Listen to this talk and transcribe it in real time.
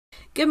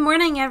Good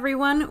morning,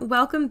 everyone.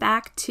 Welcome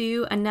back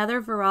to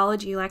another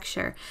virology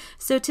lecture.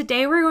 So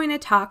today we're going to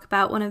talk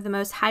about one of the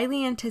most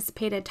highly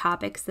anticipated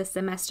topics this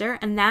semester,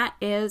 and that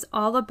is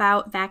all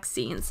about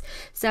vaccines.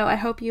 So I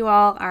hope you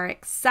all are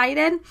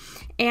excited.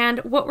 And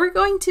what we're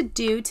going to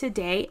do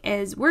today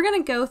is we're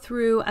going to go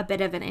through a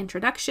bit of an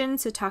introduction,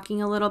 so talking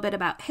a little bit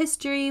about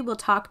history, we'll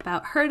talk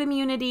about herd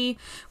immunity,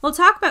 we'll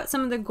talk about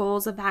some of the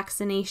goals of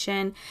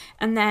vaccination,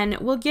 and then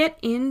we'll get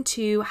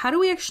into how do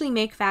we actually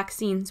make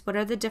vaccines, what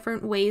are the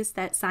different ways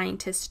that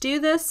scientists do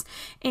this,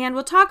 and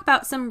we'll talk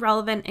about some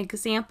relevant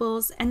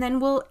examples, and then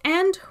we'll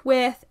end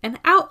with an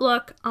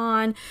outlook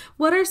on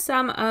what are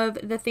some of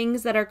the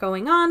things that are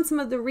going on, some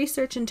of the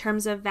research in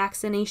terms of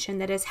vaccination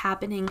that is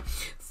happening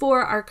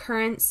for our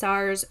current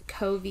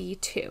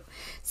SARS-CoV-2.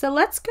 So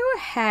let's go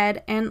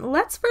ahead and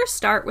let's first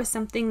start with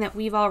something that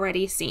we've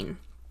already seen.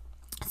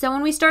 So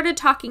when we started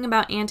talking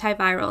about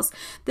antivirals,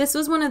 this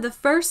was one of the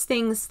first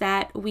things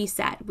that we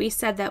said. We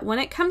said that when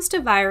it comes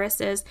to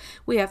viruses,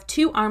 we have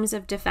two arms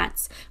of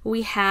defense.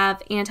 We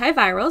have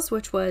antivirals,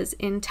 which was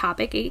in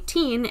topic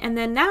 18, and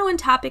then now in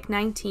topic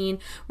 19,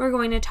 we're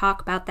going to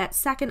talk about that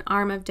second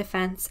arm of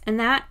defense, and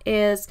that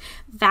is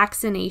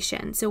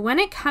vaccination. So when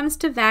it comes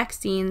to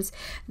vaccines,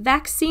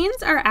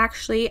 vaccines are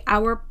actually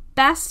our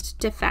best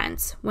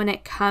defense when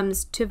it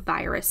comes to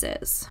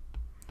viruses.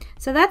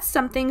 So that's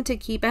something to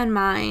keep in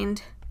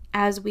mind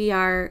as we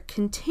are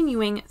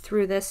continuing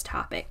through this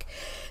topic.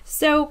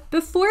 So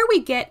before we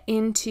get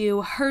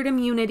into herd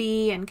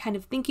immunity and kind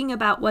of thinking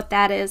about what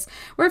that is,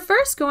 we're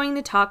first going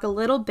to talk a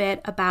little bit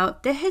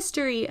about the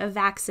history of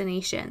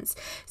vaccinations.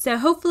 So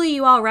hopefully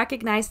you all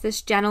recognize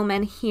this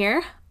gentleman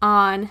here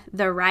on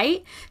the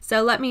right.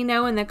 So let me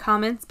know in the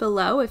comments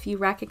below if you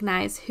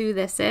recognize who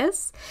this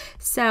is.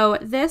 So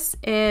this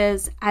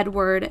is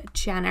Edward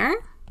Jenner.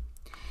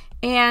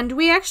 And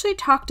we actually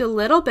talked a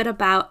little bit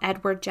about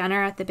Edward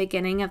Jenner at the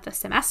beginning of the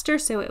semester,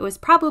 so it was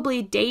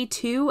probably day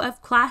 2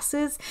 of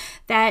classes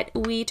that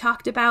we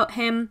talked about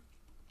him.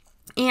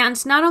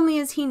 And not only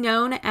is he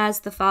known as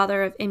the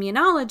father of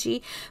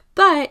immunology,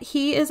 but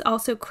he is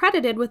also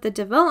credited with the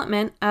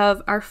development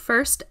of our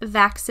first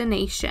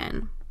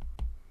vaccination.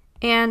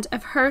 And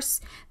of course,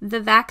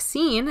 the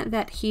vaccine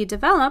that he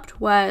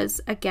developed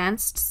was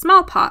against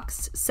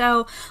smallpox.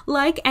 So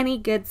like any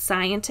good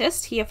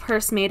scientist, he of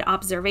course made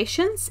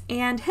observations,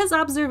 and his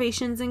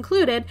observations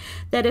included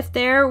that if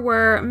there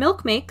were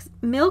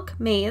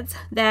milkmaids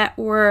that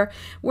were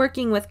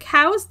working with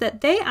cows,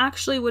 that they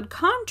actually would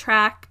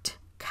contract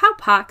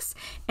cowpox,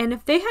 and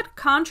if they had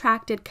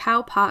contracted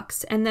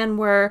cowpox and then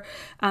were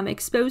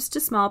exposed to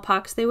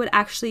smallpox, they would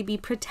actually be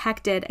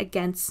protected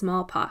against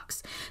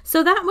smallpox.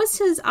 So that was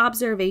his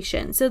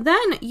observation. So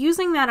then,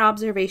 using that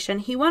observation,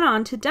 he went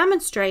on to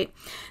demonstrate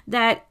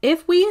that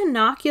if we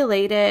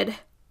inoculated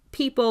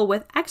people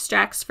with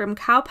extracts from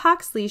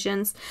cowpox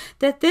lesions,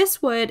 that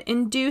this would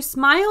induce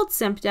mild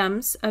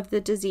symptoms of the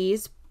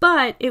disease,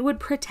 but it would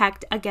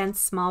protect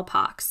against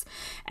smallpox.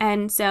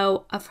 And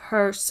so, of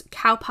course,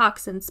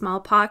 cowpox and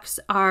smallpox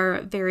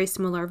are very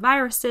similar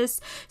viruses.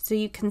 So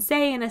you can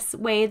say in a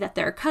way that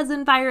they're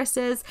cousin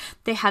viruses.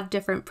 They have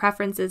different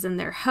preferences in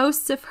their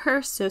hosts, of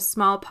course. So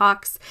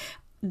smallpox,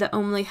 the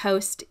only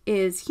host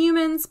is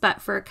humans,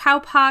 but for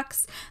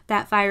cowpox,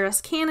 that virus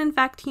can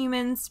infect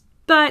humans,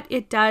 but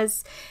it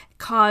does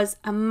cause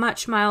a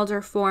much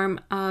milder form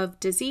of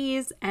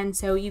disease. And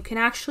so you can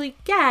actually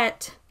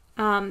get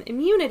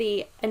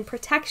immunity and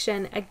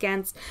protection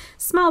against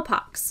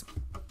smallpox.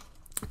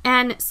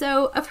 And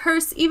so, of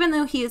course, even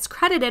though he is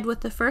credited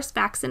with the first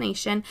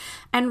vaccination,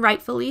 and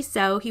rightfully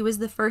so, he was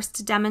the first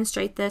to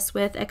demonstrate this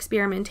with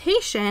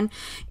experimentation,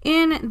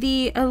 in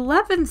the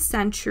 11th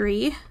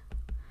century,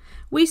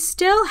 we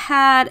still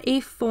had a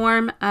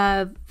form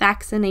of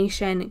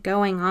vaccination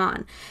going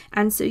on.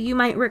 And so you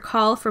might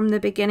recall from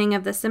the beginning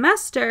of the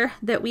semester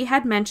that we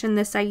had mentioned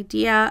this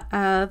idea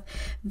of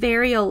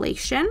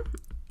variolation.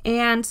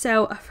 And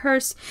so, of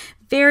course,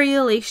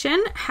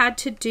 variolation had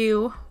to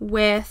do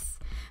with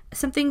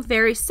something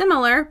very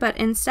similar, but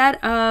instead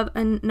of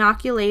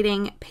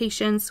inoculating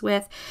patients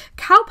with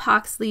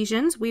cowpox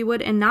lesions, we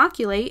would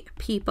inoculate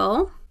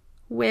people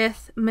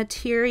with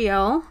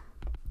material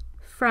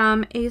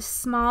from a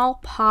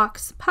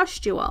smallpox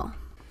pustule.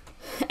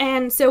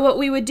 And so what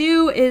we would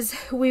do is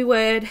we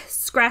would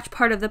scratch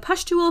part of the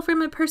pustule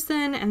from a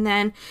person, and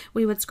then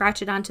we would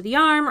scratch it onto the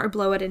arm or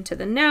blow it into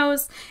the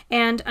nose.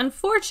 And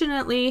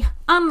unfortunately,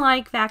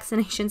 unlike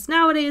vaccinations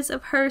nowadays,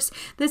 of course,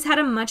 this had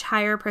a much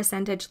higher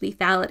percentage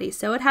lethality.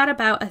 So it had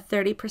about a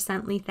 30%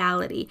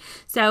 lethality.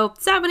 So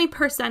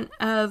 70%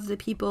 of the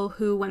people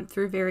who went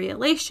through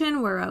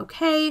variolation were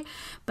okay,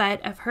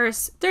 but of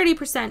course,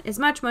 30% is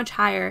much, much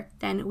higher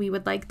than we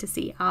would like to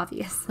see,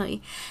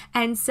 obviously.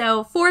 And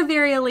so for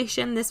variolation,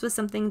 this was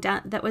something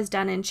that was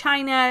done in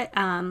China.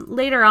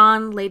 Later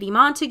on, Lady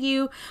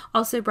Montagu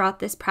also brought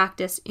this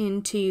practice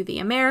into the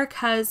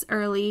Americas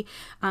early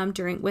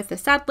with the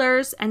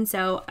settlers. And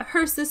so, of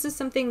course, this is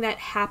something that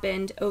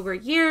happened over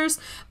years,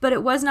 but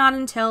it was not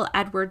until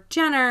Edward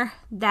Jenner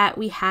that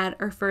we had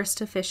our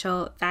first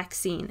official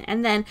vaccine.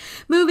 And then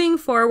moving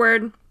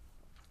forward,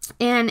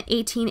 In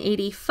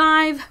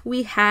 1885,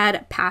 we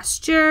had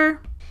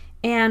Pasteur,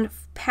 and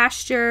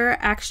Pasteur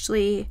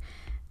actually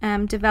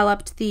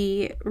developed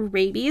the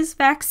rabies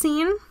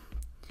vaccine.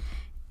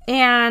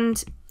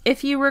 And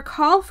if you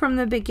recall from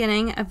the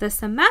beginning of the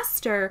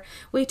semester,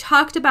 we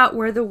talked about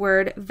where the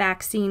word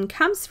vaccine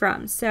comes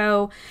from.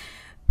 So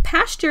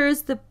Pasteur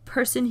is the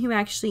person who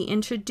actually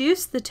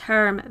introduced the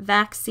term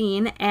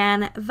vaccine,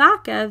 and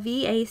vacca,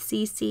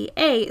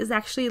 V-A-C-C-A, is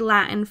actually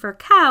Latin for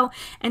cow,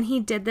 and he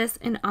did this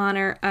in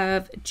honor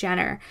of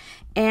Jenner.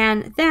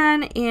 And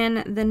then in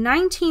the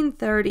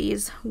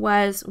 1930s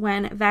was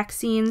when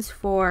vaccines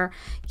for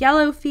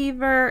yellow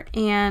fever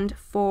and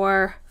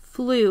for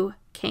flu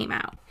came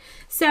out.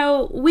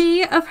 So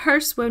we, of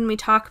course, when we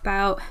talk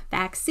about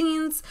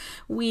vaccines,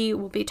 we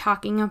will be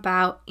talking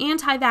about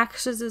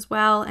anti-vaxxers as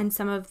well and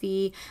some of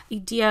the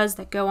ideas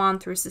that go on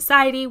through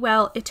society.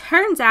 Well, it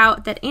turns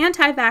out that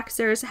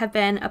anti-vaxxers have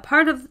been a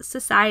part of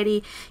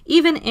society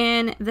even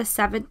in the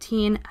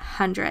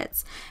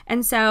 1700s.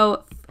 And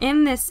so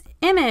in this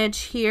image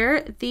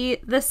here,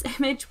 this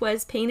image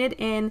was painted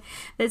in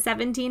the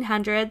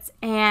 1700s,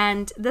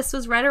 and this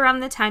was right around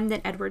the time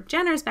that Edward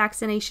Jenner's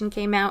vaccination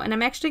came out. And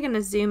I'm actually going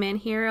to zoom in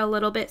here a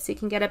little bit so you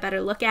can get a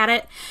better look at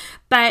it.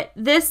 But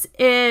this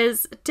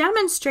is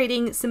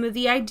demonstrating some of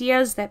the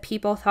ideas that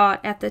people thought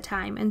at the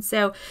time. And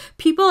so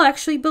people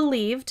actually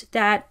believed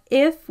that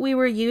if we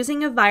were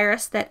using a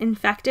virus that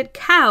infected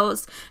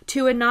cows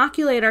to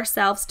inoculate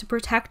ourselves to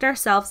protect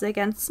ourselves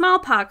against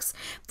smallpox,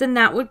 then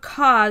that would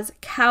cause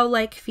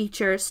cow-like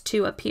features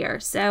to appear.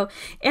 So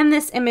in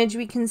this image,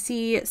 we can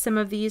see some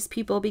of these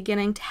people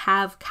beginning to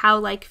have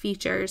cow-like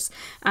features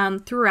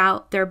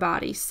throughout their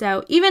body.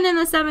 So even in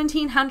the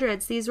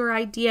 1700s, these were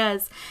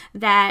ideas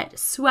that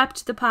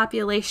swept the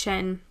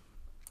population.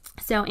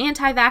 So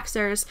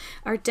anti-vaxxers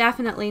are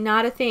definitely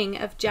not a thing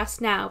of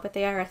just now, but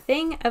they are a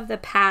thing of the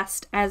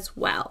past as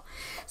well.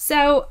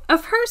 So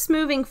of course,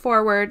 moving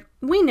forward,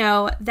 we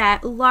know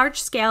that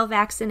large-scale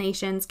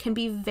vaccinations can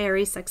be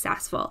very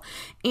successful.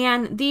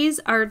 And these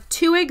are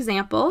two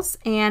examples,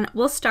 and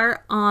we'll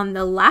start on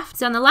the left.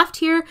 So on the left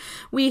here,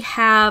 we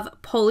have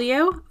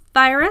polio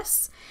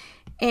virus,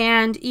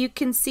 and you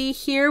can see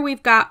here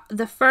we've got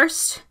the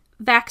first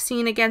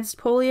vaccine against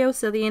polio,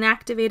 so the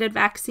inactivated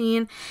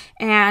vaccine,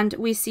 and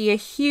we see a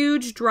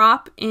huge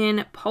drop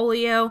in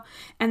polio,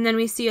 and then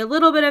we see a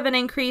little bit of an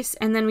increase,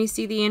 and then we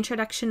see the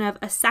introduction of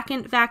a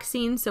second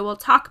vaccine. So we'll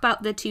talk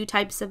about the two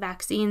types of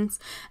vaccines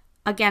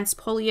against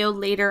polio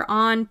later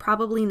on,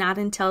 probably not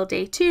until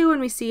day 2,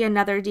 and we see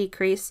another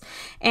decrease.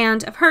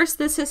 And of course,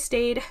 this has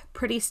stayed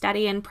pretty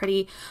steady and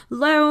pretty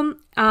low.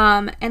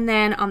 And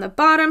then on the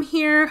bottom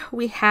here,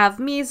 we have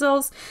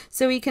measles.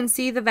 So we can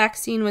see the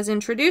vaccine was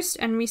introduced,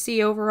 and we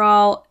see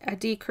overall a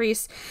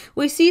decrease.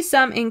 We see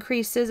some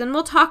increases, and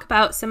we'll talk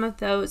about some of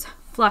those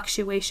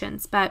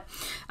fluctuations, but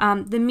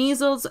the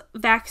measles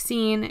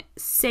vaccine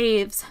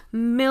saves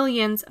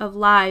millions of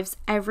lives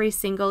every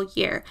single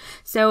year.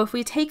 So if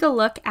we take a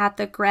look at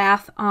the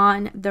graph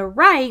on the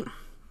right,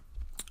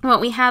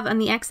 what we have on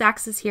the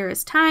x-axis here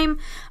is time.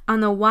 On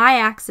the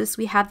y-axis,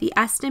 we have the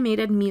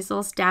estimated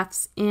measles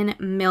deaths in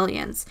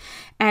millions.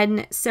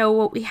 And so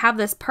what we have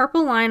this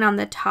purple line on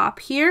the top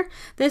here,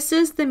 this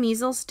is the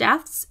measles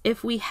deaths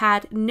if we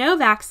had no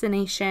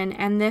vaccination,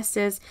 and this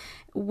is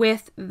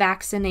with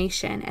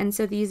vaccination. And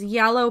so these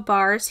yellow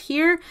bars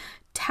here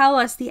tell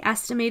us the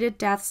estimated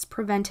deaths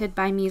prevented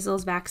by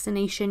measles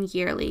vaccination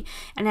yearly.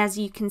 And as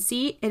you can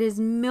see, it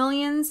is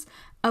millions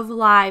of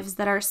lives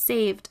that are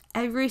saved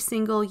every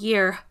single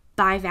year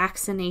by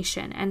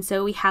vaccination. And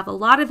so we have a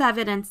lot of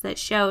evidence that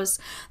shows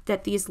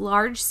that these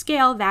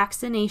large-scale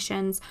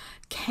vaccinations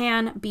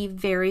can be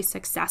very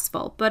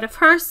successful. But of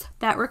course,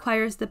 that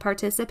requires the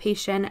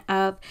participation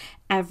of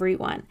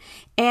everyone.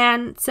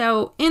 And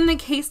so in the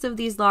case of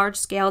these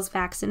large-scale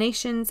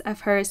vaccinations,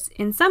 of course,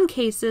 in some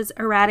cases,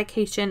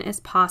 eradication is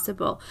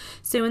possible.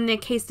 So in the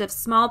case of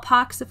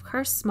smallpox, of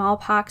course,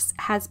 smallpox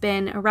has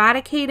been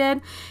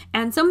eradicated.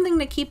 And something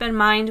to keep in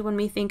mind when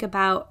we think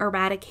about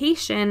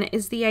eradication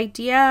is the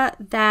idea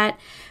that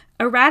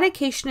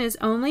eradication is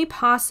only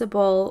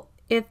possible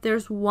if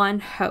there's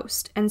one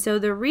host. And so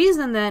the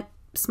reason that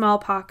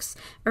smallpox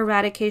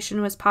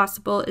eradication was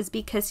possible is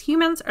because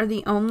humans are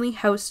the only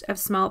host of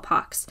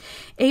smallpox.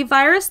 A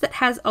virus that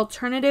has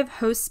alternative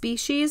host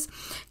species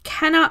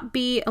cannot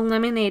be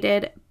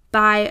eliminated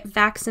by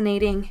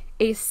vaccinating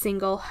a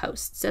single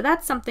host. So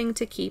that's something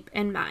to keep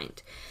in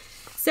mind.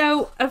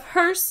 So, of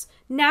course,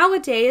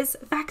 nowadays,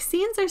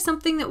 vaccines are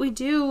something that we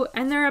do,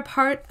 and they're a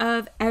part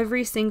of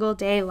every single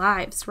day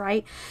lives,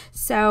 right?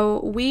 So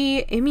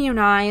we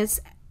immunize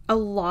a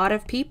lot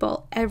of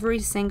people every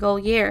single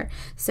year.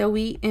 So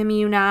we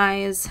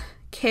immunize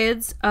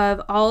kids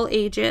of all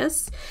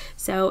ages,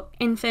 so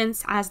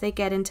infants as they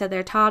get into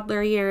their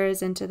toddler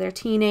years, into their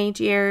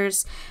teenage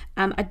years,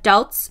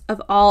 adults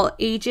of all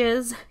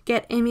ages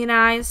get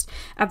immunized.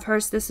 Of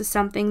course, this is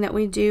something that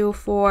we do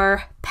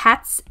for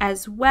pets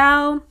as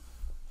well.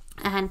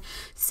 And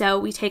so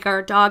we take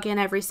our dog in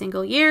every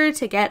single year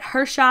to get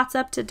her shots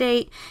up to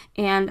date.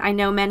 And I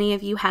know many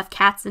of you have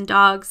cats and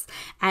dogs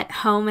at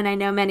home, and I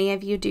know many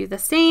of you do the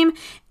same.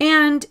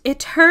 And it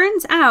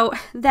turns out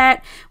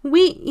that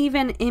we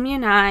even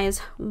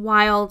immunize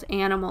wild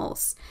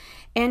animals.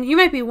 And you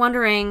might be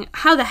wondering,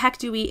 how the heck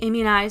do we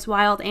immunize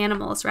wild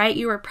animals, right?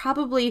 You are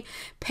probably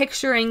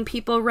picturing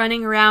people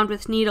running around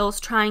with needles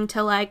trying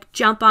to like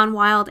jump on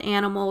wild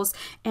animals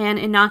and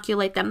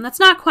inoculate them. That's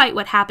not quite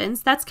what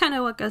happens. That's kind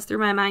of what goes through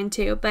my mind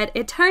too. But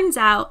it turns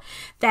out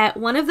that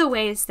one of the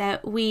ways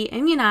that we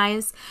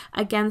immunize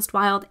against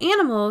wild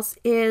animals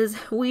is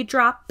we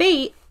drop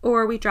bait,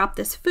 or we drop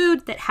this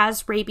food that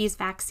has rabies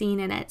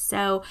vaccine in it.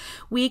 So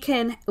we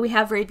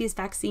have rabies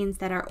vaccines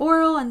that are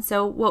oral, and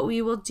so what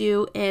we will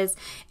do is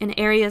in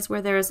areas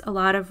where there's a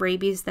lot of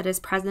rabies that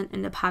is present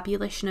in the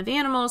population of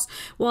animals,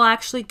 we'll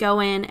actually go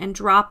in and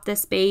drop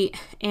this bait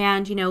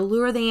and,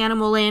 lure the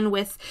animal in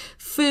with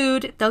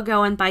food. They'll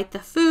go and bite the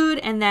food,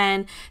 and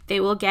then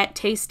they will get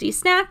tasty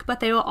snack, but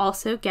they will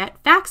also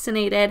get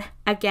vaccinated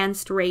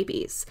against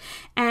rabies.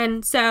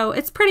 And so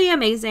it's pretty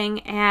amazing.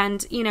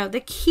 And,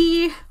 the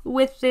key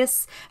with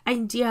this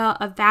idea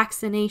of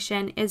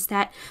vaccination is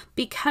that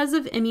because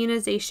of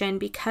immunization,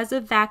 because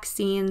of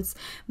vaccines,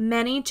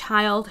 many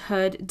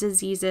childhood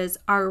diseases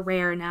are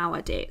rare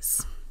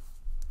nowadays.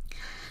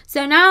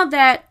 So now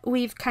that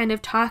we've kind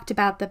of talked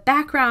about the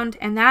background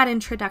and that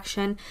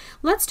introduction,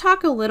 let's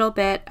talk a little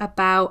bit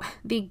about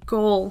the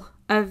goal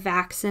of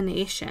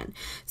vaccination.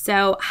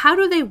 So how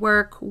do they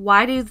work?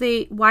 Why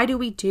do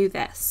we do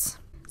this?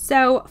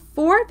 So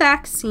for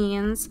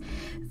vaccines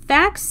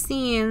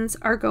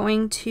are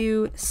going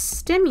to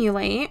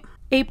stimulate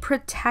a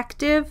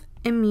protective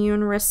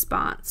immune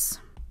response.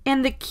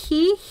 And the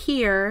key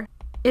here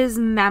is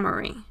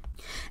memory.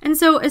 And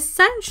so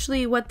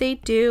essentially what they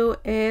do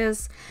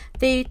is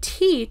they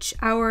teach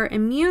our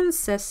immune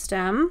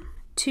system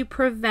to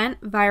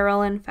prevent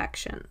viral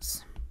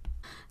infections.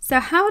 So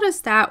how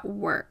does that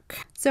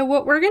work? So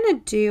what we're going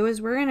to do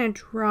is we're going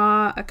to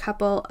draw a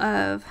couple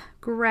of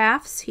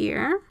graphs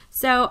here.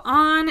 So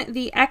on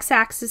the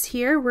x-axis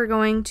here, we're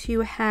going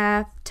to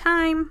have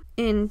time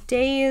in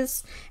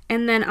days,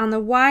 and then on the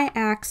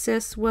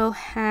y-axis, we'll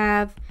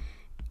have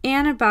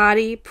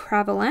antibody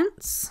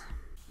prevalence.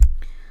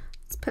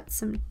 Let's put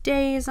some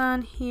days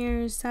on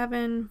here,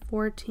 7,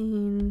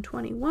 14,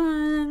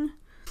 21.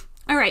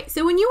 All right,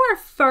 so when you are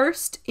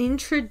first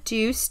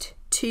introduced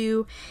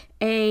to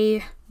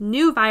a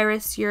new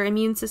virus, your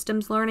immune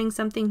system's learning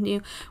something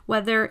new,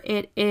 whether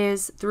it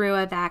is through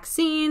a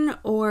vaccine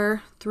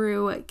or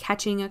through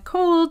catching a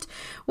cold,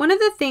 one of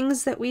the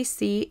things that we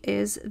see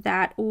is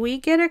that we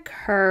get a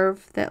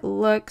curve that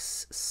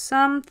looks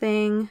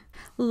something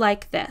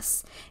like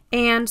this.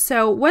 And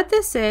so what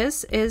this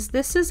is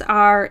this is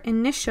our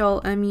initial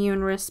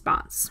immune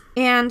response.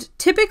 And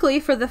typically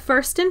for the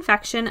first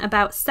infection,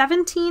 about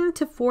 17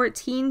 to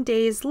 14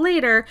 days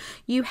later,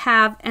 you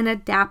have an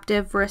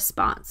adaptive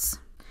response.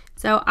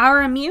 So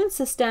our immune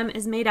system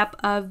is made up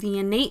of the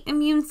innate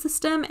immune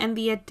system and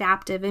the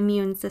adaptive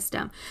immune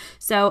system.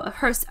 So of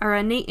course, our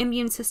innate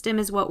immune system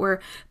is what we're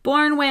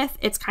born with.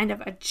 It's kind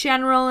of a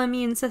general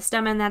immune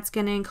system, and that's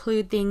going to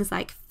include things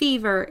like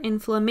fever,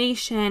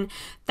 inflammation,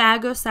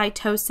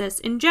 phagocytosis,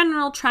 in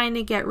general, trying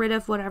to get rid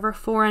of whatever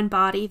foreign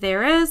body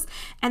there is.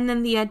 And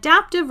then the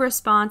adaptive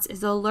response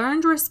is a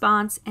learned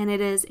response, and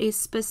it is a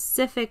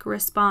specific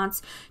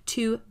response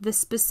to the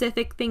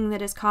specific thing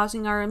that is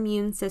causing our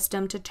immune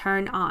system to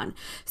turn on.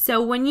 So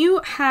when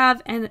you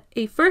have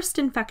a first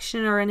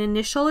infection or an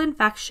initial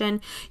infection,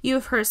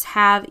 you first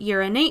have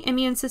your innate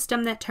immune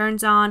system that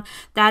turns on.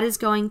 That is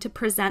going to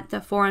present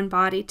the foreign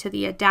body to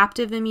the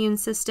adaptive immune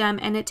system,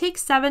 and it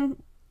takes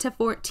 7 to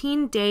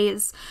 14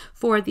 days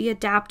for the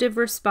adaptive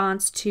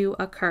response to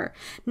occur.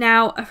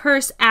 Now, of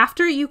course,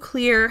 after you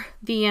clear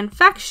the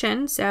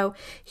infection, so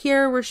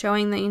here we're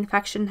showing the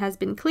infection has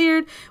been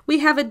cleared, we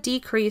have a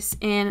decrease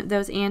in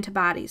those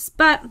antibodies.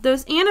 But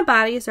those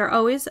antibodies are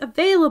always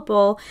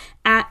available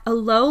at a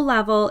low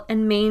level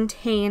and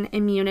maintain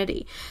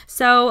immunity.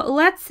 So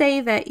let's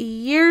say that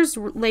years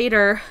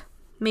later,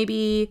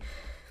 maybe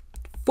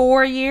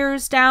 4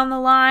 years down the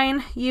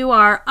line, you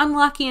are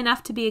unlucky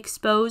enough to be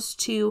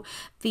exposed to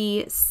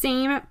the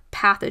same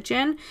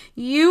pathogen,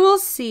 you will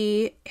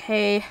see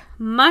a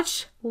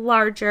much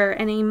larger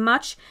and a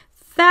much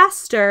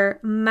faster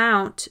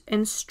mount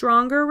and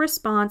stronger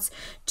response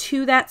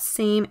to that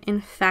same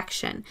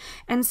infection.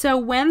 And so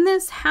when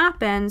this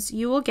happens,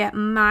 you will get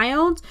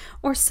mild,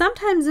 or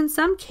sometimes in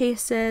some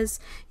cases,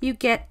 you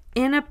get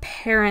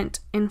inapparent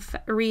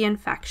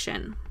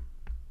reinfection.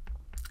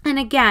 And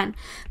again,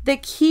 the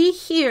key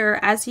here,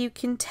 as you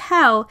can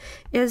tell,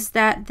 is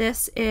that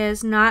this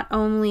is not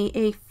only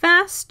a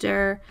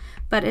faster,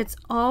 but it's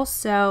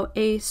also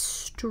a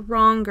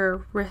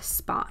stronger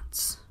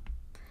response.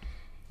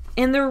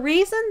 And the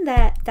reason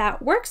that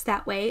that works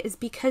that way is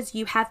because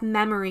you have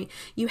memory.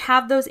 You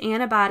have those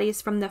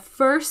antibodies from the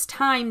first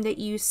time that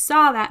you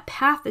saw that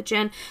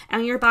pathogen,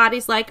 and your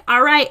body's like,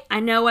 all right, I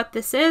know what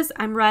this is.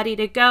 I'm ready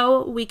to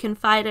go. We can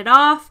fight it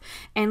off,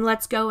 and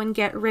let's go and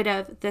get rid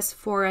of this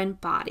foreign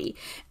body.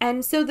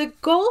 And so the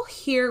goal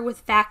here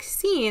with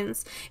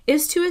vaccines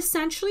is to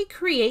essentially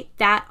create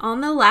that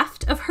on the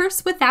left, of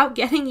course, without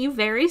getting you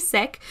very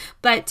sick,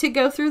 but to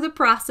go through the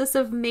process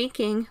of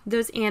making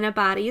those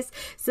antibodies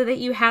so that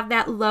you have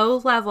that low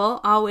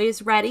level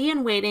always ready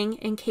and waiting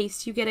in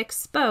case you get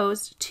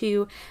exposed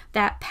to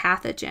that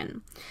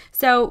pathogen.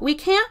 So we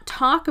can't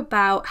talk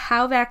about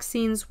how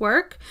vaccines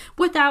work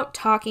without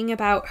talking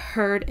about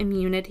herd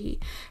immunity.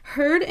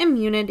 Herd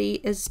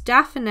immunity is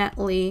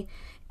definitely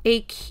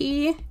a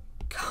key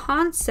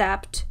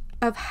concept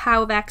of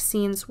how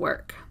vaccines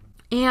work.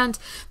 And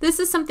this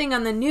is something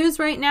on the news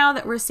right now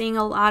that we're seeing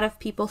a lot of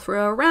people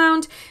throw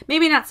around.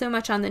 Maybe not so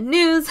much on the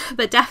news,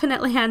 but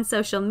definitely on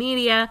social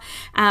media.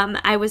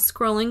 I was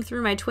scrolling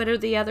through my Twitter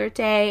the other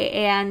day,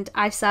 and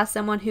I saw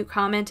someone who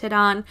commented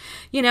on,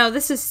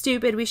 this is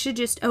stupid. We should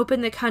just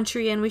open the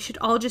country and we should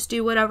all just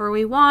do whatever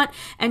we want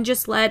and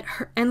just let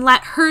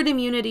herd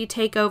immunity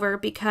take over,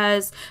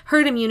 because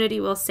herd immunity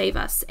will save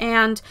us.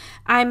 And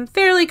I'm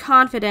fairly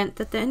confident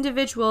that the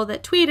individual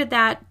that tweeted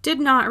that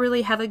did not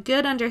really have a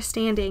good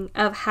understanding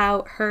of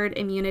how herd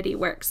immunity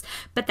works.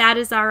 But that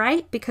is all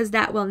right, because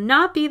that will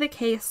not be the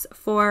case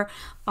for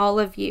all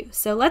of you.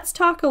 So let's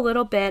talk a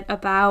little bit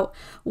about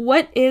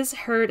what is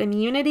herd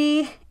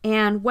immunity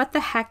and what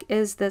the heck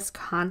is this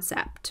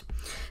concept.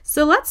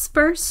 So let's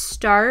first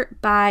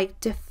start by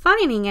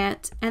defining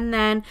it, and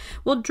then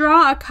we'll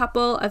draw a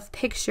couple of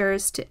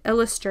pictures to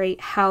illustrate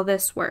how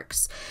this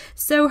works.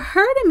 So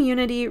herd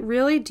immunity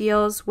really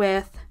deals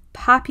with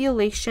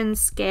population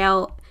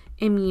scale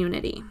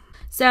immunity.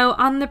 So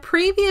on the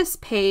previous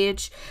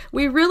page,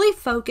 we really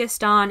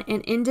focused on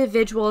an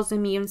individual's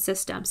immune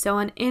system. So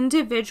an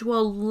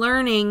individual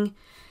learning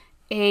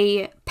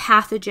a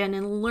pathogen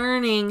and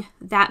learning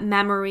that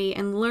memory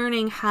and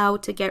learning how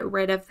to get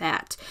rid of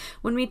that.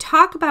 When we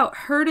talk about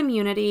herd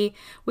immunity,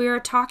 we are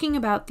talking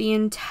about the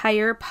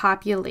entire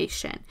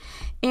population.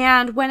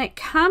 And when it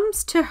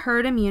comes to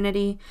herd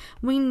immunity,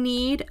 we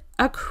need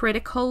a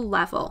critical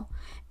level.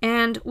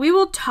 And we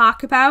will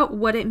talk about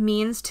what it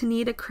means to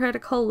need a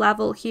critical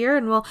level here,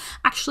 and we'll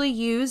actually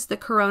use the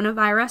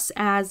coronavirus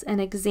as an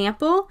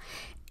example.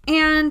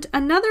 And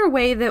another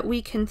way that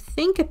we can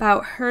think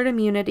about herd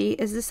immunity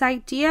is this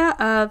idea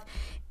of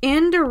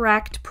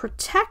indirect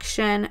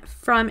protection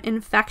from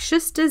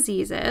infectious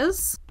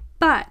diseases.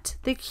 But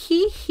the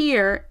key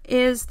here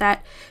is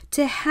that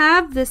to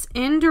have this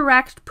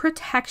indirect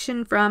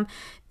protection from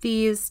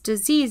these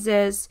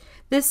diseases,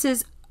 this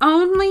is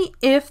only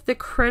if the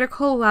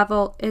critical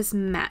level is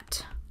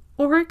met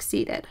or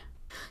exceeded.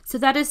 So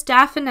that is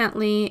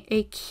definitely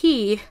a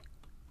key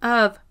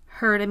of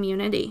herd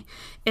immunity,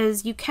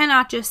 is you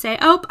cannot just say,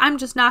 oh, I'm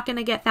just not going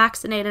to get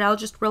vaccinated. I'll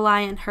just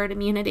rely on herd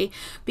immunity,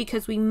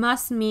 because we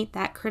must meet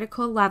that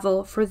critical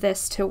level for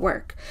this to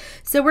work.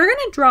 So we're going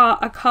to draw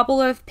a couple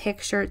of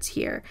pictures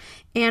here.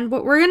 And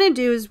what we're going to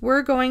do is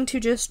we're going to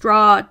just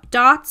draw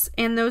dots,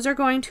 and those are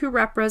going to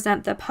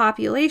represent the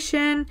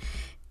population.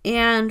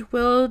 And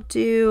we'll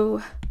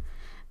do,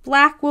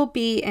 black will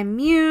be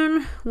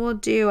immune. We'll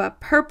do a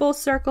purple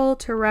circle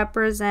to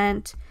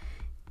represent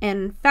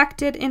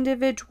infected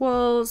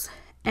individuals.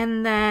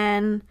 And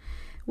then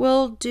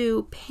we'll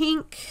do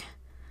pink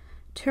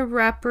to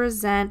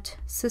represent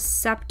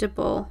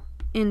susceptible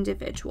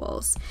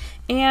individuals.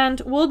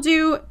 And we'll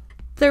do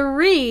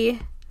 3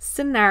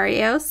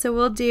 scenarios. So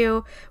we'll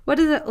do, what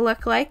does it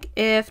look like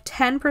if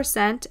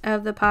 10%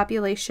 of the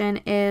population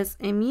is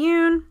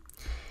immune?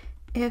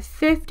 If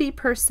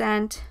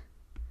 50%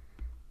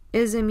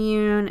 is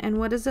immune, and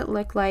what does it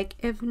look like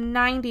if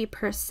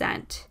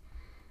 90%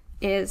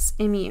 is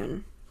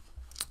immune?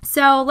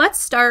 So let's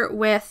start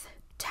with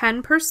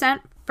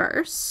 10%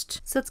 first.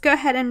 So let's go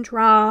ahead and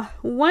draw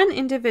one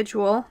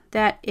individual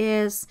that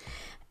is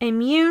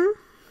immune,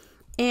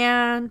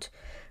 and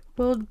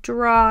we'll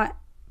draw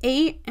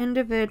 8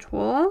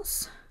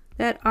 individuals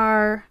that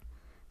are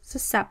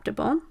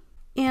susceptible.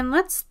 And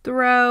let's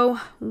throw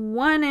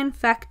 1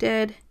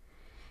 infected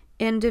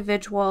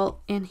individual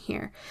in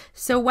here.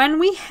 So when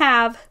we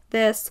have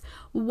this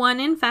 1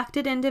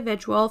 infected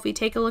individual, if we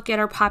take a look at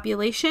our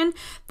population,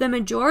 the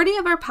majority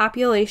of our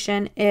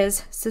population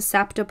is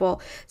susceptible.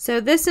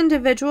 So this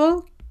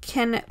individual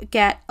can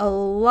get a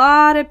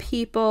lot of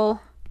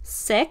people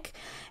sick,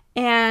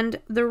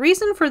 and the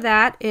reason for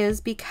that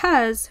is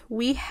because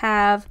we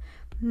have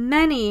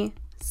many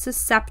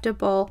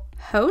susceptible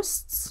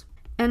hosts,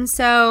 and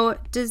so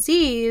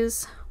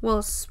disease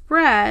will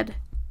spread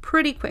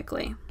pretty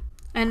quickly.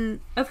 And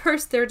of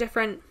course, there are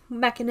different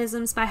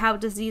mechanisms by how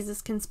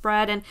diseases can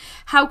spread, and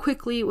how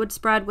quickly it would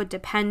spread would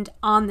depend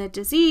on the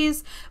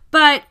disease.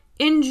 But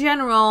in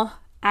general,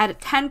 at a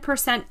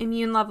 10%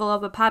 immune level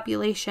of a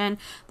population,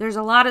 there's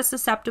a lot of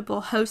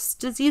susceptible hosts.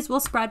 Disease will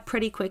spread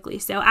pretty quickly.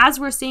 So as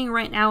we're seeing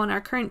right now in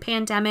our current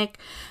pandemic,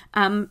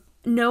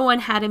 no one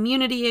had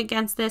immunity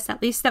against this,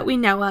 at least that we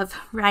know of,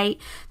 right?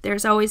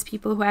 There's always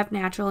people who have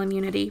natural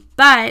immunity,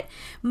 but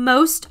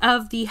most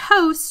of the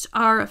hosts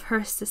are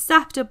HERS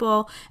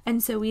susceptible,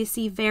 and so we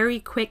see very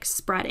quick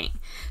spreading.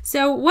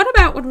 So what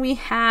about when we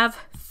have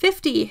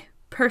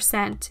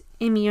 50%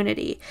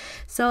 immunity?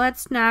 So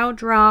let's now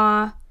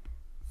draw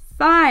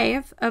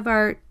 5 of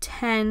our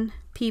 10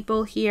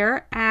 people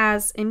here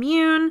as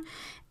immune,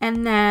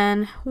 and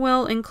then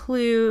we'll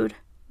include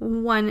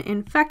 1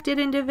 infected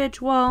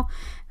individual,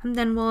 and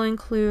then we'll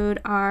include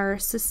our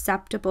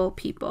susceptible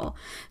people.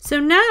 So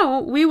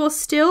now we will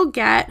still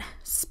get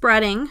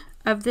spreading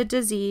of the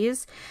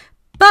disease,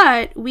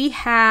 but we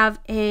have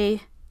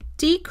a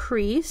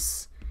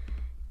decrease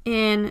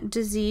in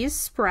disease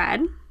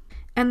spread.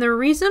 And the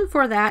reason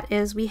for that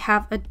is we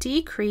have a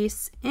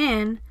decrease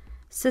in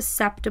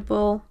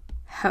susceptible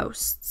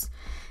hosts.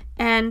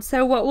 And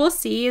so what we'll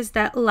see is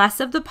that less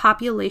of the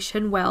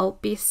population will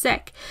be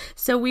sick.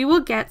 So we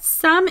will get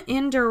some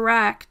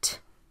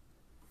indirect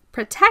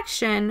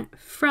protection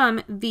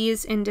from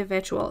these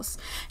individuals.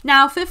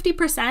 Now,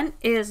 50%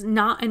 is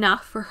not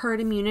enough for herd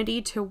immunity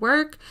to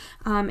work.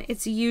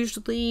 It's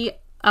usually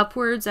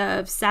upwards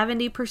of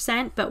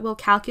 70%, but we'll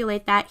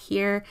calculate that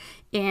here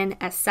in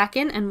a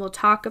second, and we'll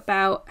talk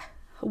about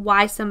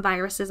why some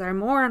viruses are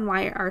more and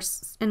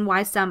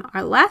why some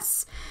are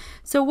less.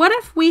 So what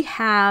if we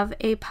have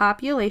a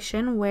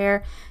population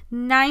where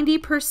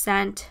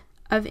 90%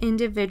 of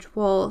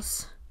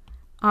individuals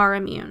are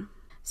immune?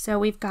 So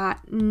we've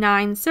got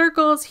 9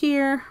 circles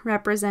here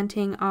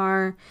representing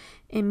our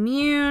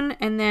immune,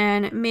 and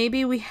then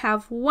maybe we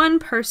have 1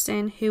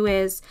 person who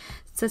is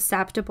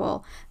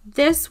susceptible.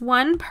 This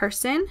 1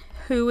 person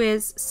who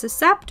is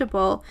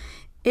susceptible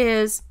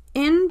is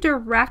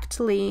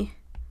indirectly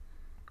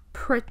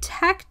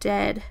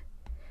protected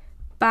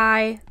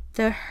by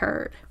the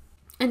herd.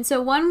 And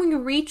so when we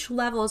reach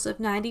levels of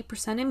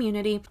 90%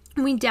 immunity,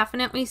 we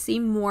definitely see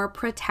more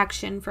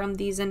protection from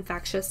these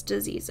infectious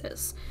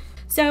diseases.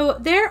 So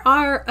there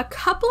are a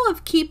couple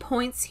of key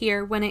points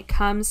here when it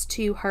comes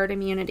to herd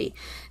immunity.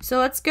 So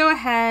let's go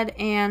ahead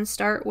and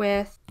start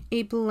with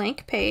a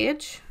blank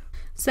page.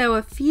 So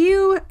a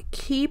few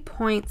key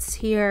points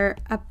here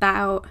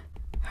about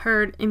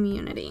herd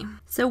immunity.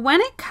 So when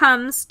it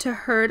comes to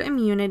herd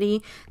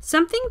immunity,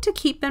 something to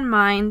keep in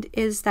mind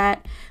is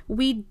that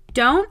we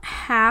don't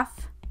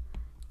have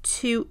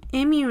to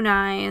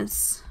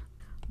immunize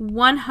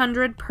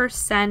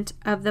 100%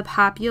 of the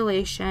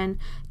population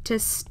to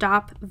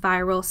stop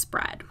viral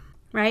spread,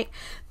 right?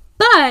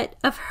 But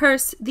of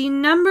HERS, the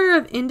number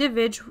of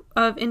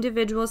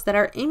individuals that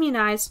are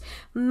immunized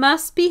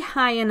must be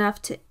high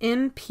enough to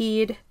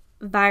impede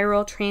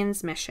viral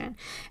transmission.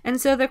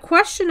 And so the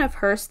question of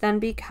HERS then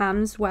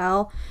becomes,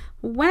 well,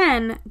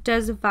 when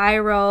does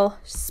viral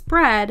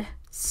spread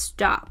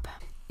stop?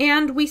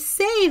 And we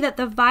say that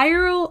the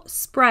viral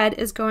spread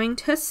is going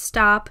to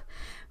stop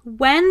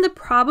when the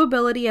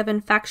probability of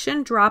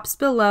infection drops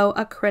below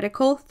a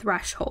critical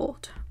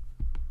threshold.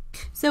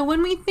 So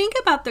when we think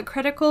about the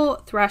critical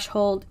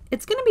threshold,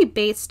 it's going to be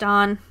based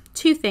on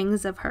 2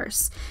 things of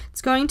HERS.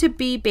 It's going to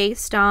be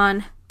based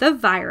on the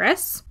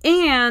virus,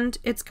 and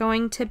it's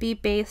going to be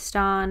based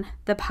on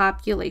the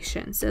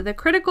population. So the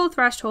critical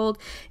threshold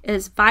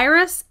is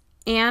virus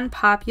and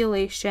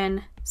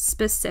population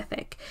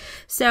specific.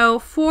 So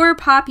for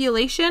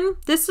population,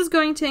 this is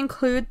going to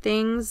include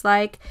things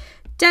like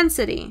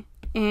density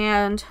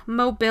and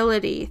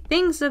mobility,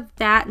 things of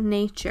that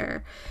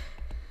nature.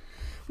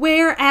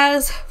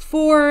 Whereas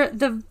for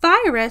the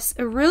virus,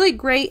 a really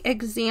great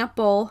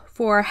example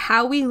for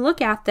how we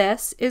look at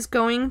this is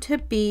going to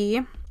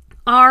be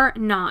R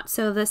naught.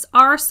 So this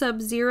R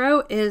sub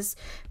 0 is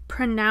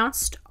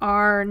pronounced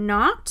R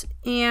naught,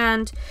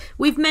 and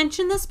we've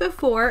mentioned this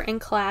before in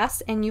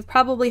class, and you've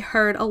probably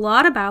heard a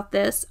lot about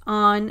this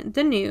on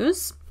the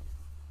news.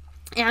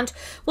 And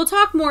we'll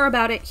talk more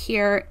about it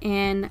here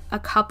in a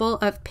couple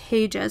of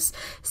pages.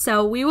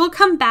 So we will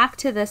come back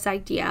to this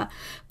idea.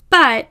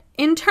 But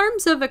in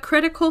terms of a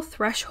critical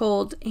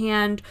threshold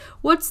and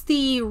what's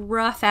the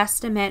rough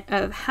estimate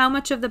of how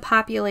much of the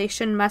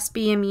population must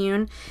be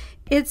immune,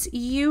 it's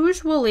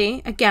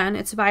usually, again,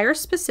 it's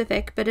virus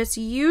specific, but it's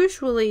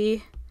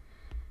usually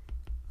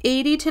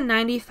 80 to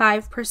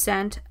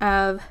 95%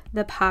 of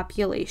the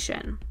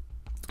population.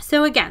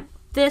 So again,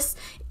 this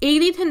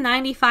 80 to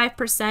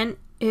 95%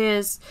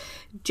 is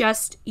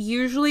just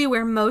usually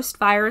where most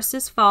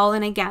viruses fall.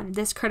 And again,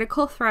 this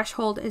critical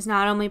threshold is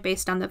not only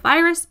based on the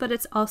virus, but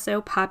it's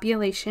also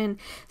population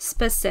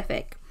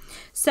specific.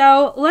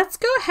 So let's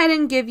go ahead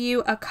and give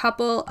you a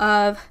couple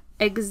of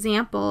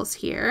examples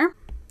here.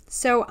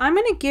 So I'm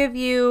going to give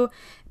you,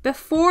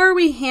 before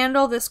we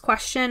handle this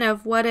question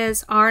of what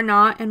is R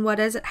naught and what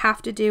does it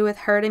have to do with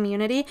herd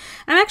immunity,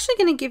 I'm actually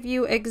going to give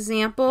you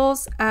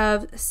examples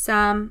of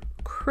some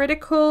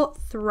critical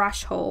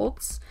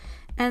thresholds,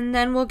 and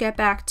then we'll get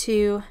back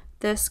to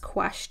this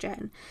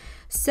question.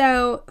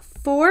 So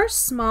for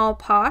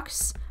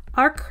smallpox,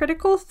 our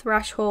critical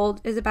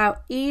threshold is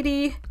about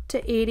 80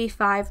 to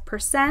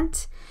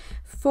 85%.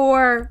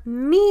 For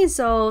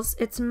measles,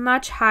 it's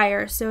much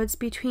higher, so it's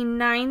between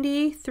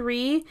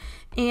 93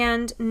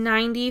 and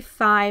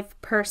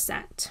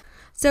 95%.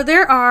 So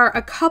there are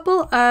a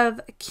couple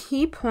of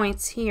key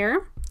points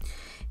here.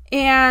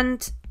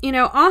 And,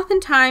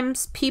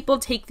 oftentimes people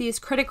take these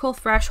critical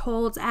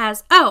thresholds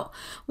as, oh,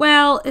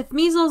 well, if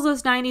measles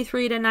is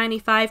 93 to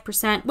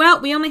 95%, well,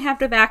 we only have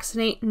to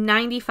vaccinate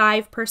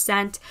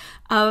 95%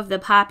 of the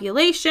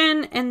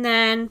population, and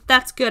then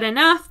that's good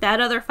enough. That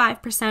other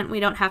 5% we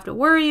don't have to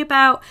worry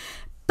about.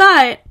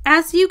 But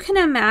as you can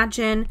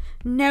imagine,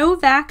 no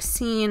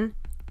vaccine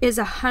is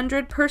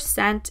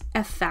 100%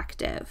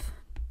 effective.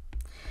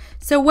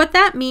 So what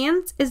that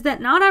means is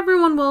that not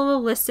everyone will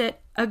elicit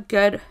a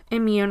good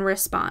immune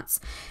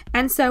response.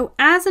 And so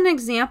as an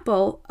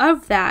example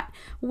of that,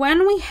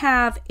 when we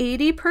have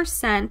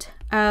 80%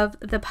 of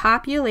the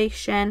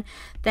population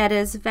that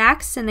is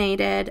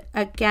vaccinated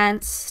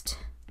against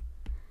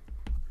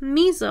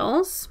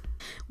measles,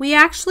 we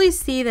actually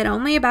see that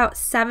only about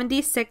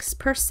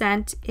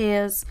 76%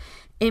 is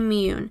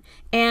immune.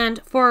 And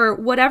for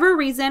whatever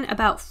reason,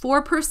 about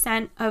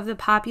 4% of the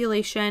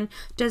population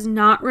does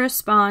not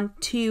respond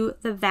to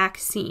the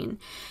vaccine.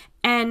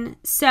 And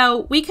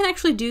so we can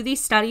actually do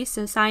these studies.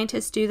 So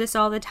scientists do this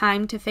all the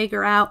time to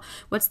figure out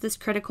what's this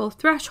critical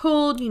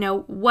threshold,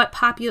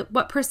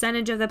 what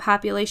percentage of the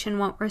population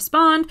won't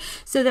respond,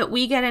 so that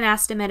we get an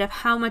estimate of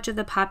how much of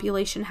the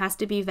population has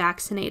to be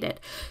vaccinated.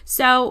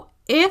 So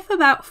if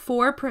about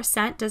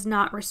 4% does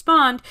not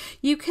respond,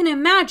 you can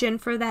imagine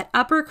for that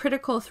upper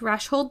critical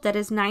threshold that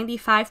is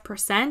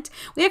 95%,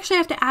 we actually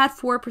have to add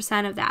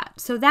 4% of that.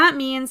 So that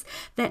means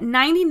that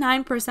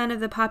 99%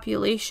 of the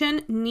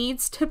population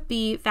needs to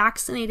be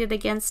vaccinated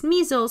against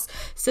measles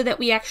so that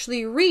we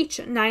actually reach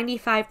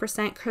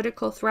 95%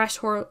 critical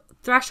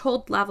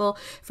threshold level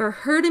for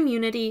herd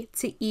immunity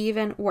to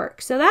even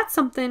work. So that's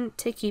something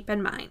to keep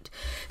in mind.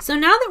 So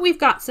now that we've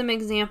got some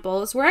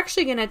examples, we're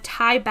actually going to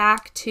tie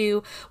back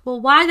to,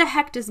 well, why the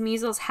heck does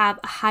measles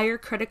have a higher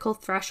critical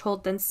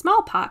threshold than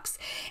smallpox?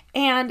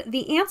 And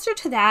the answer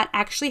to that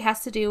actually has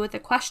to do with the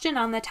question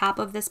on the top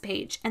of this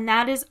page, and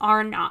that is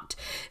R naught.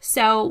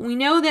 So we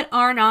know that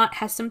R naught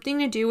has something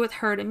to do with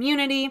herd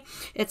immunity.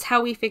 It's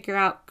how we figure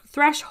out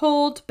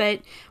threshold,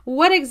 but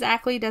what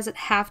exactly does it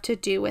have to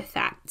do with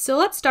that? So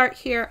let's start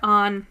here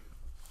on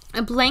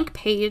a blank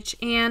page,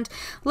 and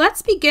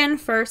let's begin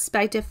first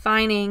by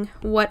defining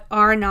what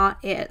R naught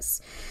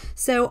is.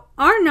 So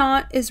R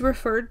naught is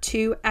referred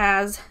to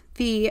as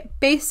the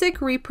basic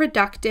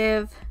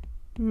reproductive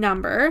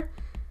number,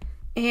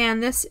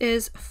 and this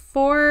is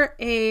for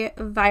a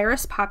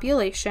virus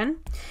population.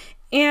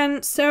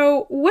 And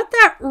so what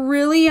that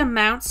really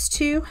amounts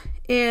to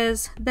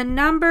is the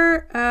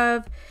number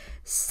of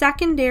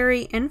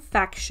secondary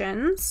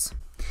infections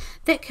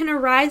that can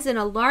arise in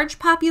a large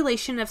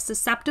population of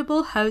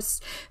susceptible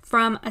hosts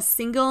from a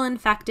single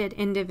infected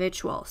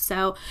individual.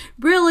 So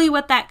really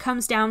what that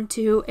comes down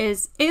to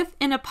is if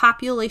in a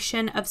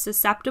population of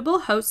susceptible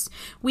hosts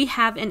we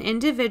have an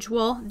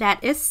individual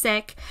that is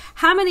sick,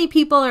 how many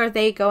people are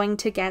they going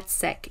to get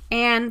sick?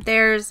 And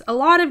there's a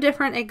lot of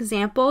different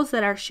examples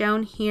that are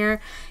shown here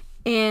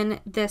in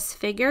this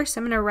figure.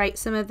 So I'm going to write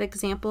some of the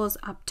examples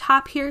up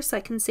top here so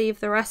I can save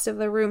the rest of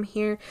the room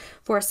here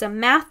for some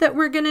math that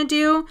we're going to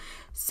do.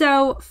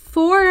 So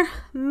for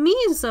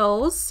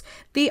measles,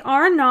 the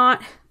R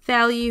naught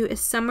value is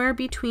somewhere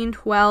between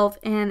 12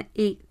 and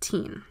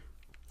 18.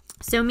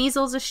 So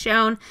measles is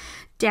shown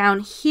down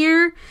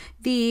here.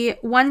 The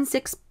one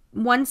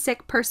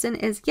sick person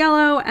is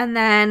yellow, and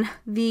then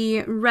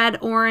the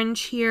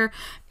red-orange here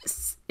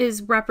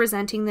is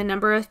representing the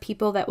number of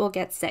people that will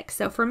get sick.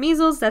 So for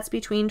measles, that's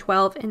between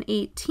 12 and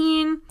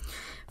 18.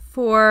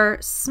 For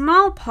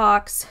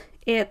smallpox,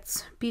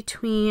 it's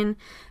between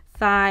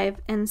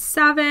 5 and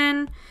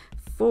 7.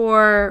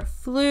 For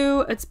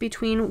flu, it's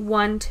between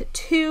 1 to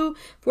 2.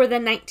 For the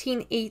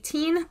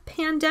 1918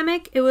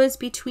 pandemic, it was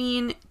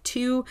between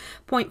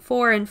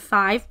 2.4 and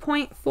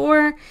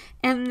 5.4.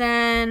 And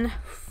then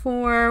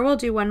we'll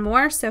do one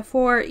more. So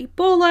for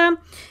Ebola,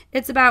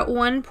 it's about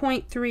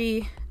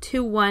 1.3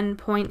 to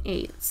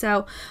 1.8.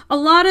 So a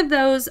lot of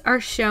those are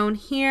shown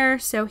here.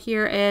 So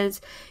here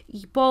is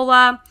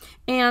Ebola,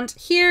 and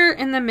here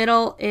in the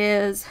middle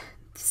is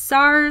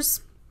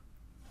SARS.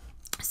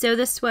 So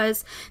this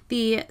was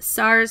the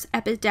SARS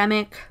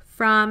epidemic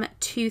from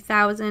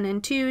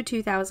 2002,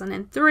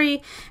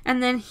 2003.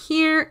 And then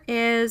here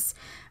is,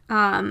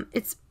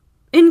 it's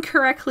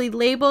incorrectly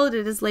labeled.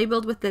 It is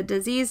labeled with the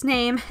disease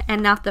name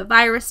and not the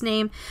virus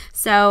name.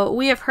 So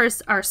we, of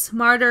course, are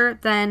smarter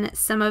than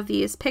some of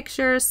these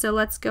pictures. So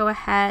let's go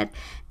ahead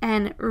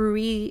and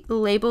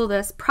relabel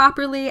this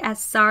properly as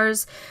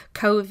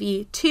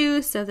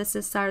SARS-CoV-2. So this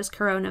is SARS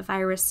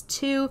coronavirus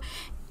 2.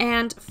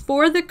 And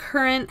for the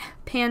current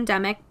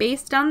pandemic,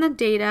 based on the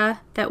data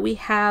that we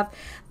have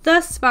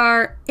thus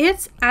far,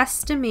 it's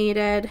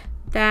estimated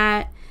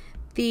that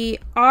the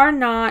R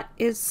naught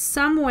is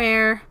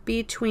somewhere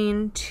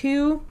between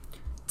 2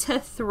 to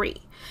 3.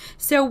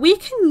 So we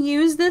can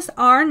use this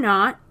R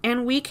naught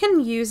and we can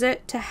use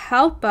it to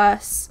help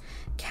us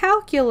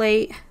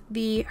calculate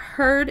the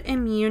herd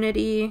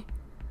immunity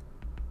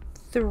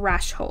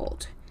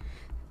threshold.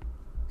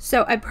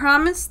 So I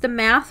promise the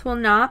math will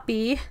not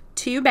be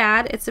too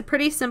bad. It's a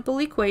pretty simple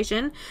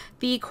equation.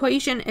 The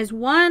equation is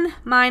 1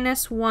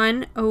 minus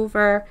 1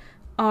 over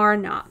R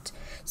naught.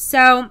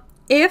 So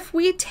if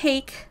we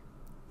take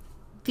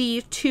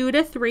the 2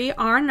 to 3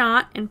 R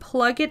naught and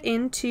plug it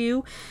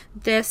into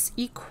this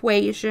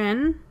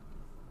equation,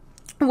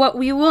 what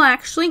we will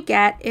actually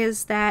get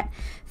is that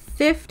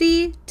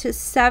 50 to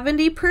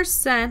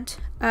 70%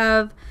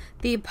 of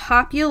the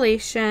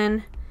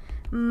population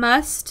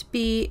must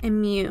be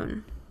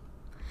immune.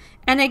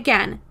 And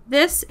again,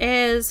 this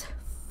is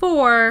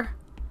for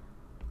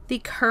the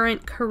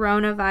current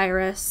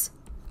coronavirus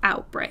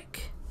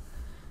outbreak.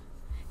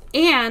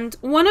 And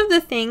one of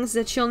the things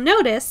that you'll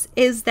notice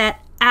is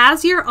that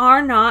as your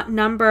R naught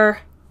number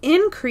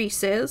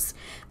increases,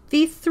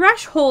 the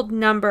threshold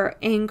number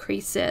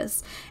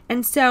increases.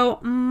 And so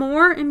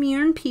more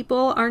immune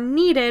people are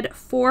needed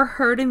for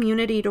herd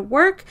immunity to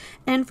work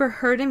and for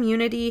herd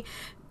immunity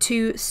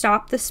to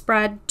stop the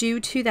spread due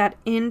to that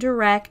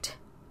indirect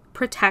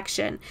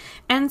protection.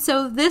 And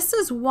so this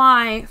is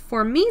why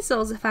for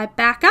measles, if I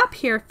back up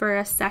here for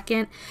a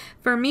second,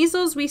 for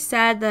measles we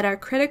said that our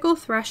critical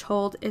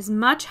threshold is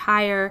much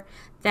higher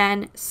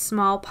than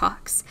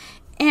smallpox.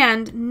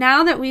 And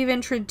now that we've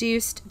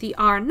introduced the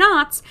R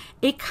naughts,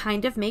 it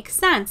kind of makes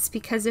sense,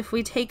 because if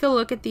we take a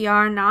look at the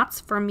R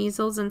naughts for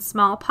measles and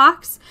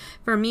smallpox,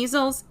 for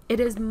measles, it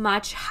is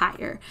much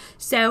higher.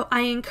 So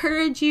I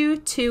encourage you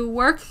to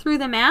work through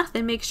the math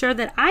and make sure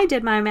that I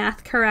did my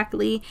math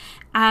correctly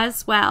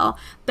as well.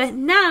 But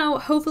now,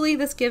 hopefully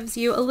this gives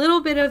you a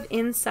little bit of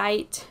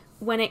insight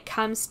when it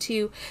comes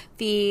to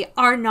the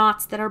R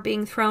naughts that are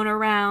being thrown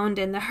around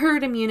and the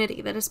herd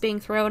immunity that is being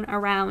thrown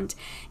around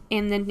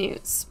in the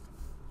news.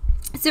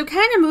 So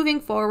kind of moving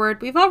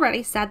forward, we've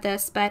already said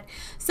this, but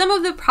some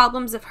of the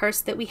problems of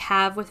HRSA that we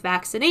have with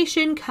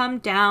vaccination come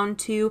down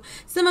to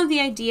some of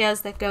the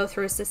ideas that go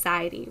through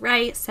society,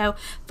 right? So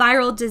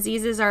viral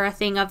diseases are a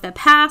thing of the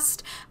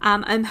past.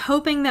 I'm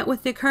hoping that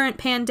with the current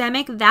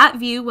pandemic, that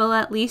view will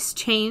at least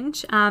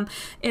change.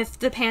 If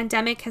the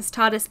pandemic has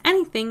taught us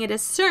anything, it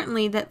is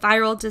certainly that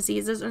viral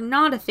diseases are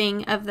not a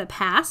thing of the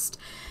past.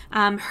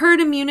 Herd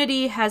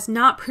immunity has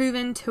not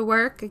proven to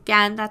work.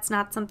 Again, that's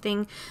not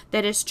something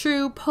that is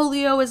true.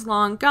 Polio is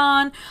long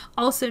gone.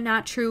 Also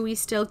not true. We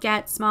still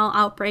get small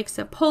outbreaks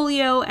of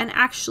polio. And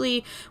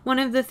actually, one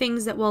of the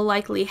things that will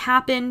likely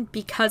happen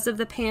because of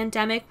the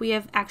pandemic, we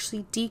have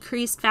actually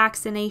decreased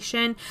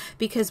vaccination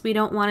because we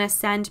don't want to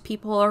send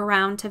people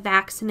around to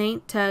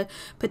vaccinate to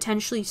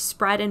potentially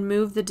spread and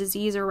move the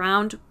disease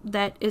around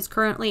that is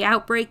currently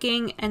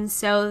outbreaking. And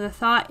so the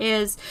thought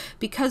is,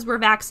 because we're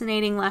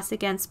vaccinating less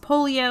against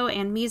polio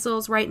and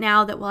measles right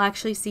now, that we'll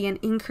actually see an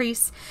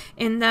increase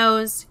in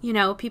those. You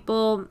know,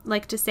 people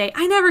like to say,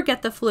 I never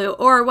get the flu.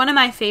 Or one of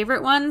my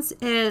favorite ones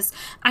is,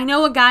 I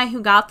know a guy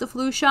who got the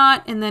flu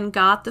shot and then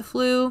got the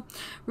flu,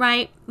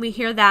 right? We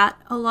hear that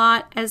a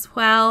lot as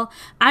well.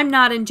 I'm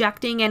not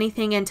injecting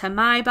anything into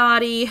my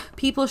body.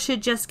 People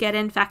should just get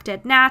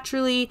infected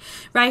naturally,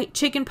 right?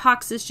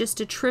 Chickenpox is just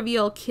a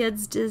trivial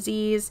kid's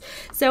disease.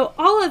 So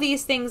all of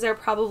these things are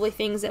probably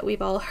things that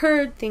we've all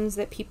heard, things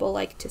that people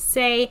like to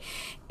say.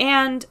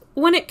 And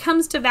when it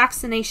comes to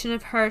vaccination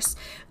of HRSA,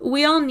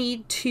 we all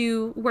need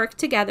to work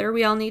together.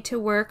 We all need to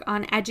work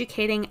on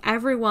educating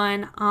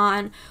everyone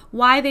on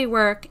why they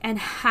work and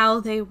how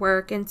they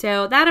work. And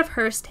so that of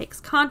HRSA takes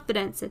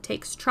confidence. It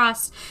takes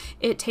trust.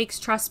 It takes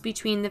trust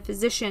between the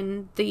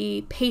physician,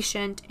 the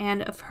patient,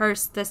 and of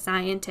HRSA, the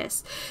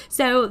scientist.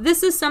 So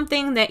this is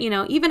something that, you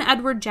know, even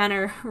Edward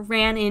Jenner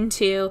ran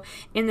into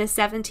in the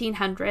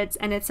 1700s,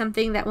 and it's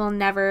something that will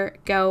never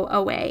go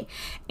away.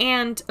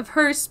 And of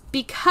HRSA,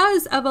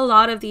 because of a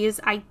lot of these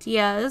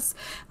ideas,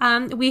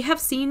 we have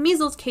seen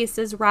measles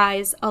cases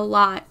rise a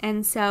lot.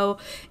 And so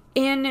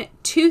in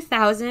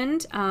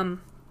 2000,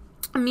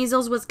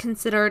 measles was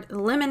considered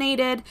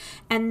eliminated,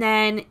 and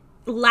then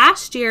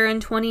last year in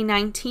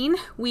 2019,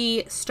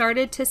 we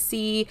started to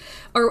see,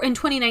 or in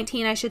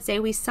 2019, I should say,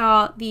 we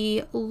saw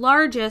the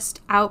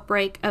largest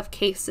outbreak of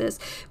cases.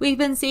 We've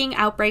been seeing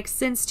outbreaks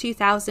since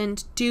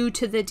 2000 due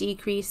to the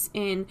decrease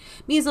in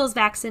measles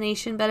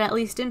vaccination, but at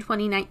least in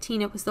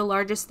 2019, it was the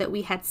largest that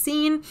we had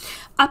seen.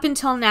 Up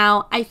until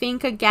now, I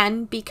think,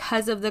 again,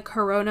 because of the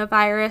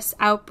coronavirus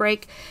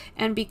outbreak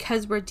and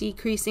because we're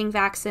decreasing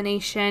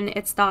vaccination,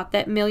 it's thought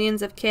that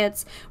millions of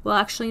kids will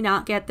actually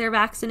not get their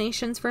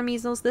vaccinations for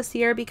measles this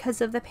year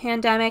because of the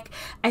pandemic.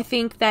 I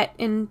think that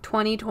in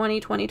 2020,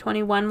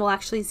 2021, we'll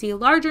actually see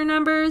larger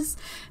numbers.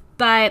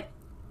 But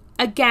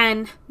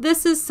again,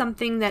 this is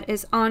something that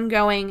is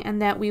ongoing and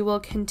that we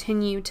will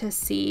continue to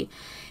see.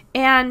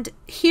 And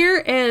here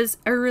is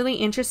a really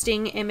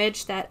interesting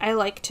image that I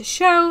like to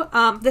show.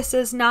 This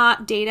is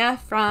not data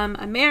from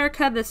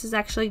America. This is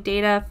actually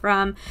data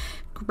from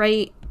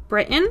Great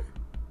Britain.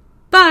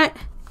 But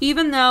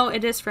even though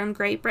it is from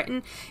Great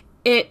Britain,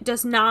 it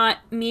does not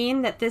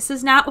mean that this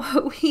is not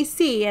what we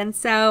see. And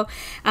so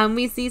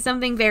we see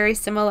something very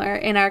similar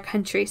in our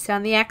country. So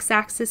on the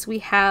x-axis, we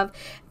have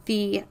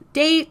the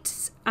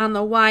dates. On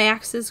the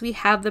y-axis, we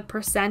have the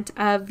percent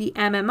of the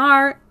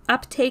MMR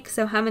uptake,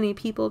 so how many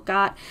people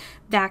got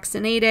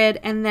vaccinated.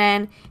 And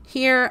then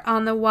here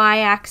on the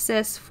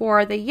y-axis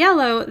for the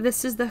yellow,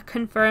 this is the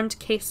confirmed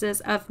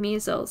cases of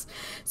measles.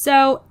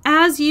 So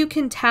as you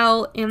can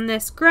tell in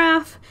this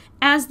graph,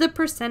 as the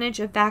percentage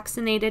of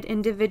vaccinated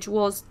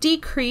individuals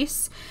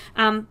decrease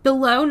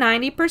below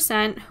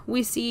 90%,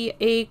 we see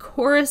a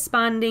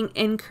corresponding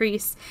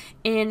increase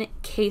in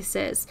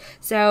cases.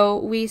 So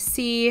we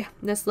see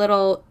this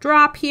little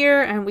drop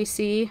here, and we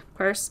see, of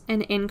course,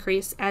 an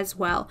increase as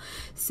well.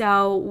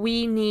 So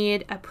we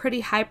need a pretty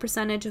high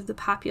percentage of the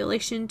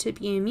population to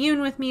be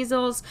immune with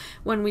measles.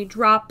 When we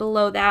drop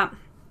below that,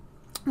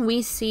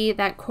 we see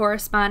that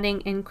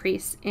corresponding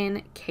increase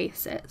in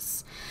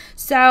cases.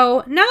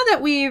 So now that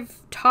we've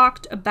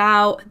talked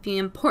about the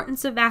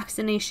importance of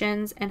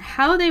vaccinations and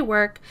how they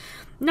work,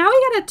 now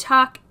we got to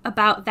talk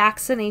about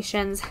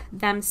vaccinations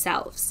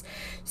themselves.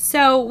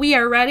 So we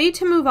are ready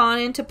to move on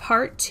into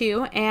part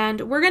 2,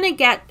 and we're going to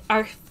get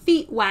our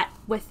feet wet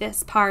with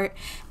this part.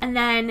 And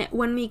then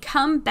when we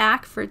come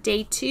back for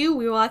day 2,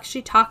 we will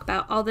actually talk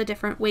about all the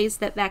different ways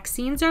that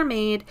vaccines are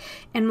made,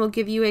 and we'll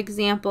give you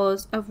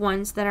examples of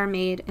ones that are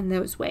made in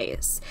those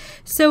ways.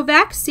 So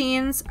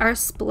vaccines are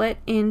split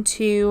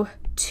into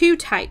 2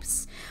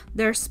 types.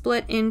 They're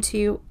split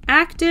into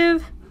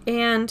active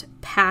and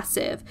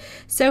passive.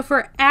 So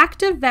for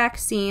active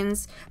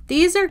vaccines,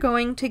 these are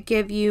going to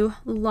give you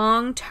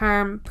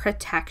long-term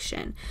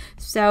protection.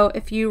 So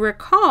if you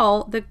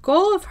recall, the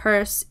goal of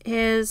HRSA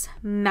is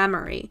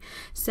memory.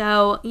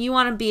 So you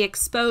want to be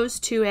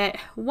exposed to it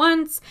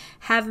once,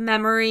 have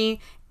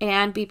memory,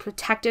 and be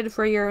protected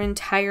for your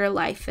entire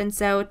life. And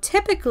so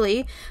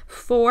typically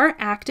for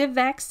active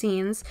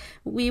vaccines,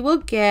 we will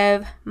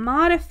give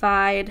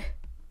modified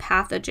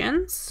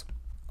pathogens,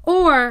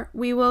 or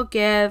we will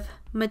give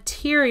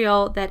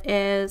material that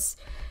is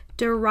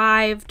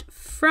derived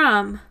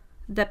from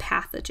the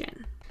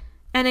pathogen.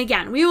 And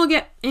again, we will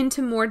get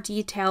into more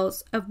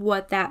details of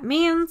what that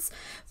means.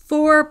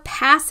 For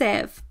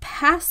passive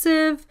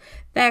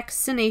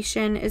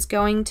vaccination is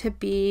going to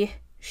be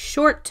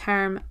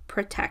short-term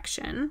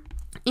protection.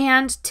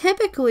 And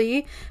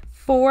typically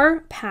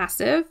for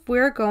passive,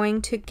 we're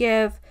going to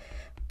give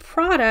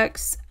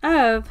products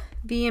of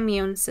the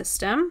immune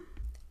system.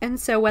 And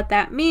so what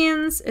that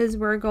means is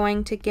we're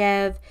going to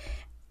give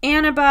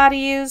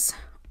antibodies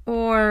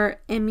or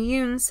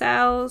immune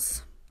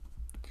cells.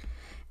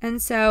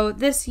 And so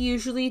this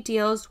usually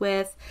deals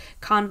with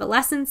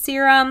convalescent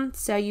serum.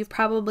 So you've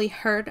probably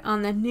heard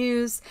on the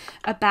news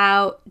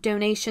about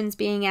donations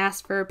being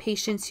asked for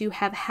patients who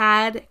have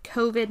had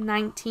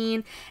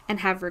COVID-19 and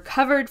have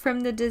recovered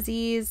from the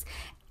disease,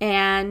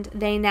 and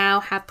they now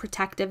have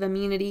protective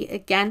immunity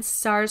against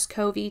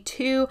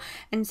SARS-CoV-2,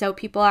 and so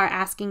people are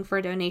asking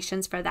for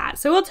donations for that.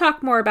 So we'll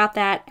talk more about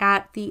that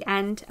at the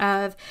end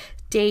of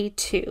day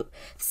 2.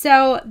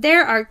 So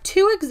there are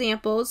 2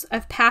 examples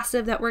of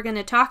passive that we're going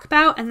to talk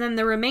about, and then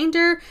the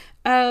remainder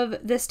of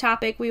this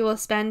topic we will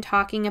spend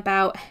talking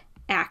about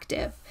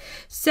active.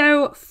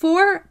 So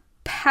for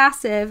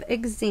passive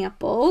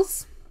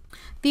examples,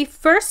 the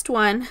first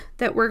one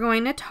that we're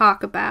going to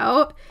talk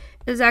about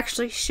is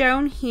actually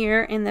shown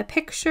here in the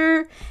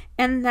picture,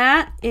 and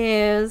that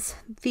is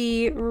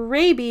the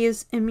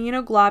rabies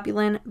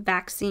immunoglobulin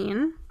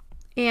vaccine.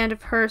 And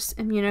of course,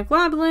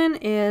 immunoglobulin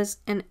is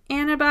an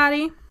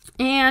antibody.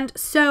 And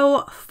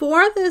so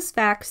for this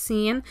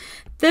vaccine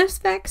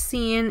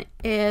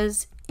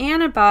is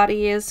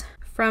antibodies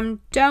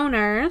from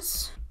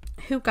donors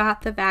who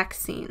got the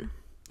vaccine.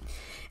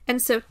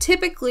 And so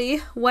typically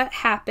what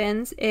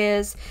happens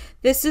is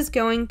this is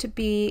going to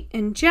be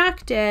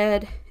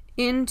injected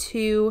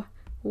into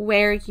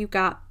where you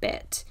got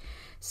bit.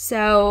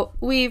 So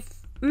we've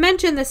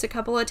mentioned this a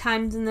couple of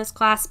times in this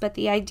class, but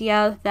the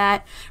idea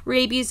that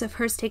rabies, of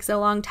course, takes a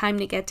long time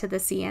to get to the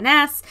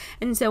CNS.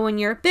 And so when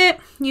you're bit,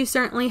 you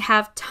certainly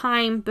have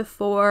time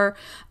before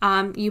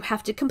you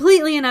have to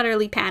completely and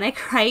utterly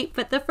panic, right?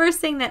 But the first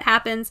thing that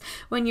happens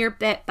when you're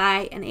bit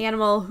by an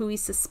animal who we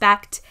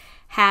suspect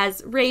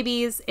has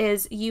rabies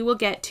is you will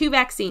get 2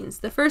 vaccines.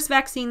 The first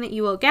vaccine that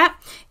you will get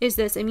is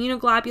this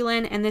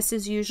immunoglobulin, and this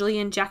is usually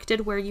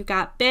injected where you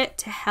got bit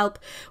to help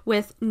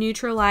with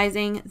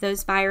neutralizing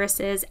those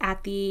viruses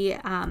at the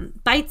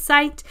bite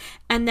site.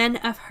 And then,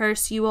 of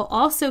course, you will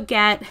also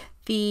get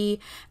the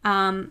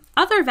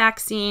other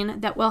vaccine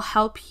that will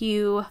help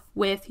you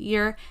with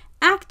your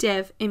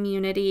active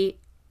immunity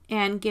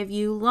and give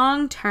you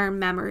long-term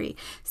memory.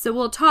 So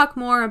we'll talk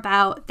more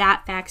about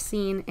that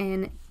vaccine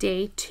in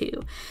day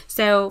 2.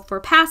 So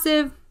for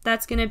passive,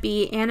 that's going to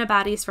be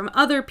antibodies from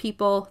other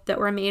people that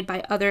were made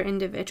by other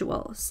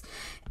individuals.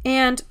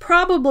 And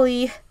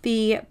probably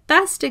the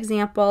best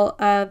example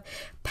of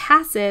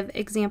passive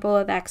example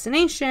of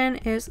vaccination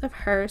is, of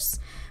course,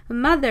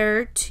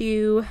 mother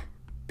to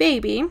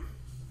baby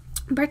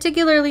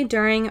particularly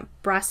during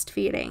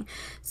breastfeeding.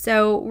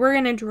 So we're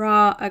going to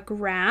draw a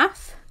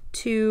graph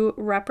to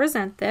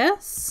represent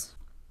this.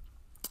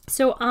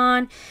 So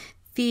on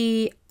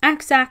the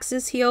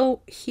x-axis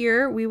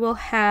here we will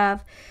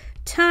have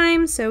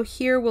time. So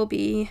here will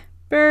be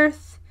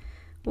birth.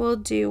 We'll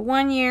do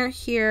 1 year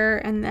here,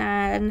 and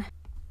then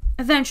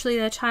eventually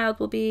the child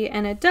will be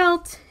an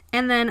adult.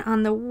 And then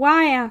on the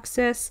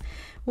y-axis,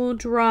 we'll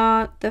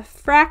draw the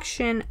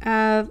fraction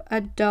of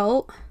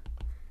adult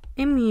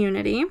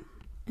immunity,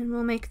 and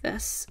we'll make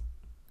this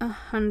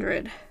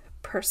 100%.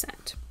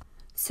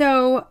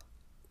 So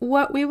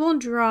what we will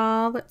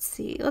draw,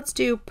 let's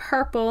do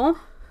purple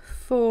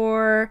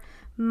for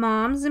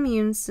mom's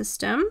immune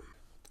system.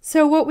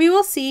 So what we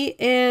will see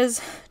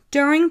is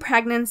during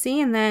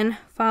pregnancy and then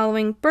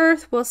following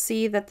birth, we'll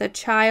see that the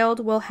child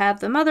will have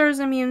the mother's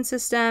immune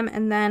system,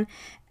 and then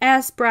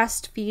as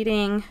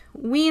breastfeeding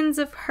weans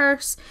of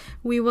hers,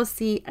 we will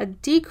see a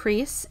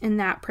decrease in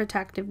that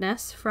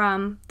protectiveness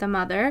from the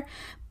mother.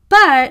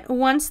 But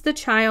once the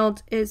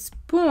child is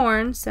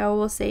born, so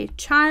we'll say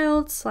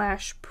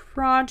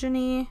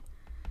child/progeny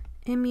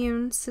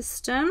immune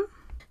system.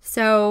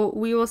 So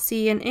we will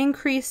see an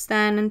increase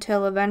then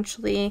until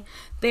eventually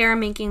they are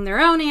making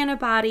their own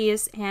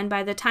antibodies, and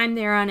by the time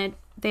they are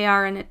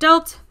an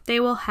adult,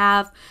 they will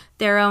have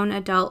their own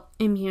adult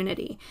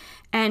immunity.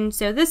 And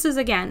so this is,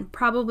 again,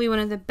 probably one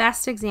of the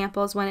best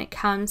examples when it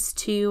comes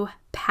to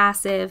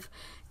passive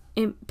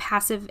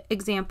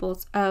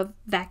examples of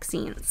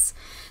vaccines.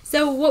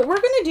 So what we're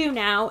going to do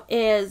now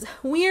is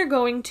we are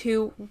going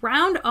to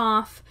round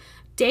off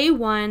day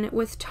 1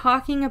 with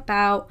talking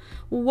about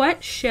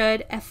what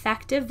should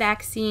effective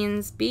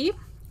vaccines be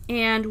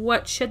and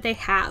what should they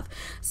have.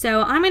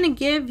 So I'm going to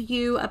give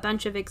you a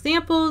bunch of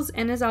examples,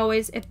 and as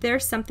always, if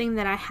there's something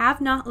that I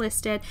have not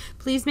listed,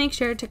 please make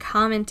sure to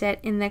comment it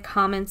in the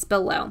comments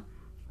below.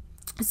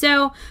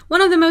 So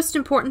one of the most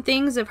important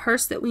things of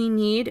HRSA that we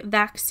need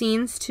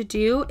vaccines to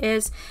do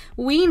is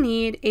we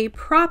need a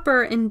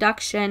proper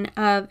induction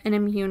of an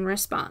immune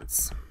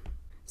response.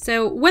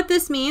 So what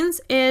this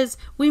means is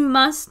we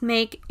must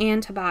make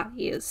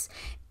antibodies.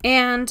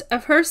 And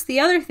of HRSA, the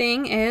other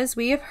thing is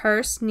we of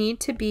HRSA need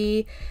to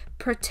be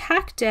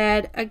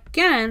protected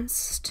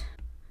against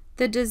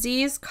the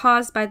disease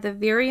caused by the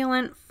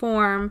virulent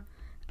form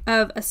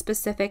of a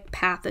specific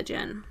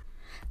pathogen.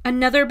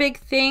 Another big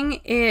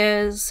thing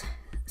is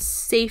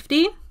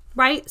safety,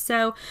 right?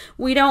 So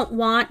we don't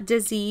want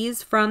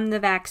disease from the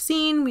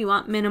vaccine. We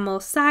want minimal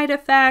side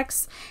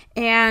effects.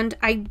 And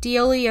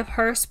ideally of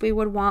HRSA, we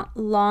would want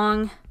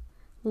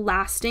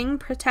long-lasting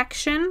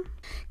protection.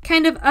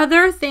 Kind of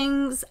other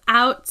things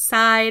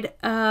outside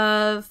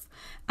of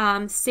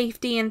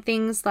safety and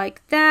things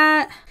like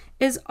that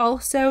is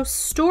also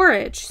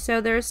storage. So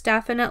there's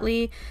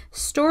definitely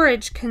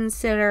storage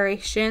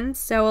considerations.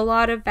 So a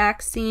lot of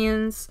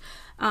vaccines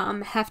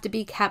have to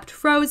be kept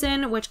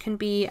frozen, which can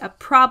be a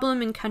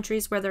problem in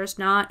countries where there's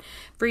not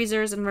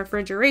freezers and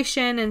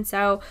refrigeration, and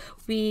so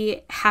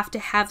we have to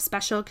have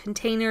special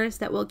containers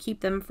that will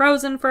keep them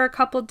frozen for a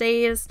couple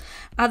days.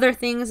 Other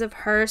things of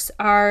HRSA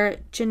are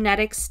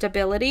genetic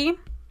stability.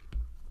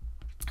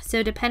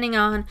 So depending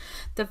on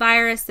the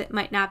virus, it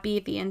might not be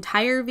the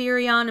entire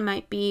virion, it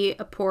might be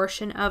a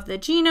portion of the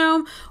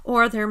genome,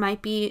 or there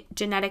might be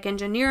genetic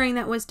engineering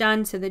that was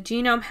done, so the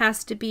genome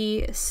has to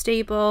be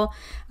stable.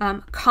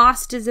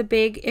 Cost is a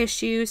big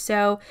issue,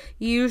 so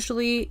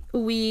usually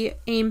we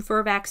aim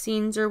for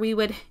vaccines, or we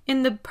would,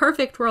 in the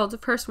perfect world,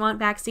 of course, want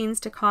vaccines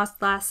to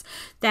cost less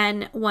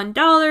than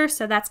 $1,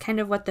 so that's kind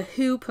of what the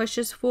WHO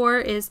pushes for,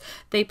 is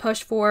they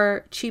push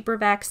for cheaper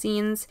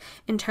vaccines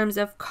in terms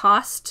of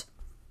cost.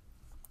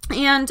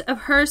 And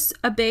of HRSA,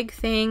 a big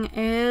thing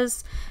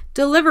is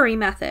delivery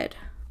method,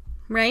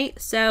 right?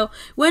 So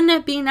wouldn't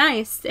it be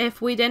nice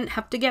if we didn't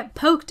have to get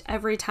poked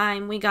every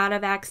time we got a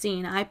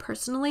vaccine? I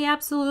personally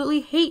absolutely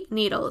hate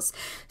needles.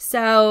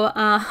 So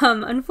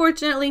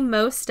unfortunately,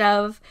 most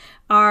of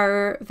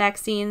our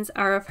vaccines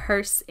are of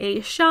HRSA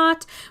a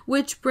shot,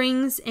 which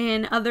brings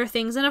in other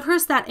things. And of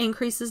HRSA, that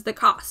increases the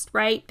cost,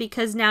 right?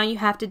 Because now you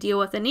have to deal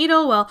with a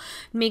needle. Well,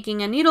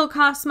 making a needle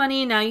costs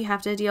money. Now you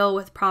have to deal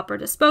with proper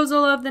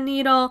disposal of the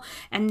needle.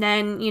 And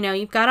then, you know,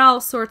 you've got all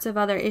sorts of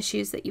other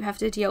issues that you have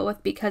to deal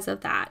with because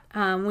of that.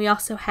 We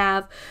also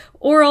have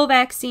oral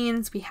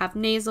vaccines. We have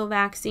nasal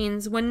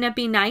vaccines. Wouldn't it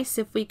be nice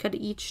if we could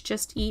each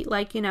just eat,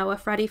 like, you know, a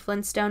Freddie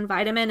Flintstone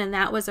vitamin and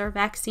that was our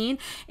vaccine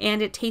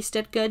and it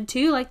tasted good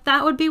too? Like,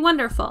 that would be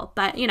wonderful.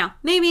 But, you know,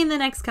 maybe in the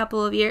next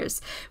couple of years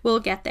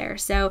we'll get there.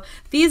 So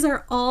these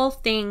are all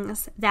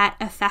things that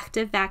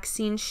effective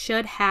vaccines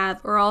should have,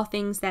 or all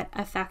things that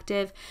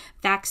effective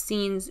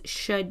vaccines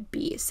should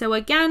be. So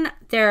again,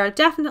 there are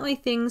definitely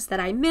things that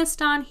I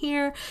missed on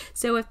here.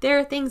 So if there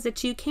are things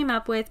that you came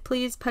up with,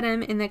 please put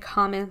them in the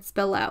comments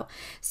below.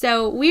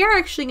 So we are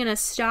actually going to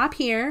stop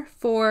here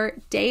for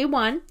day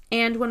 1.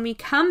 And when we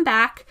come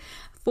back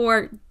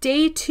For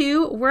day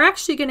 2, we're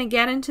actually going to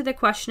get into the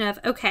question of,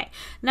 okay,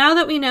 now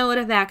that we know what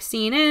a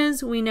vaccine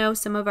is, we know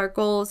some of our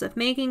goals of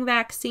making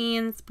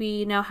vaccines,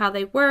 we know how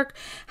they work,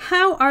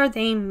 how are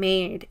they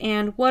made,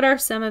 and what are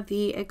some of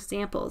the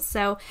examples?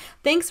 So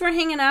thanks for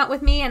hanging out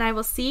with me, and I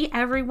will see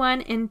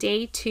everyone in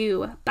day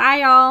 2.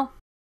 Bye, y'all.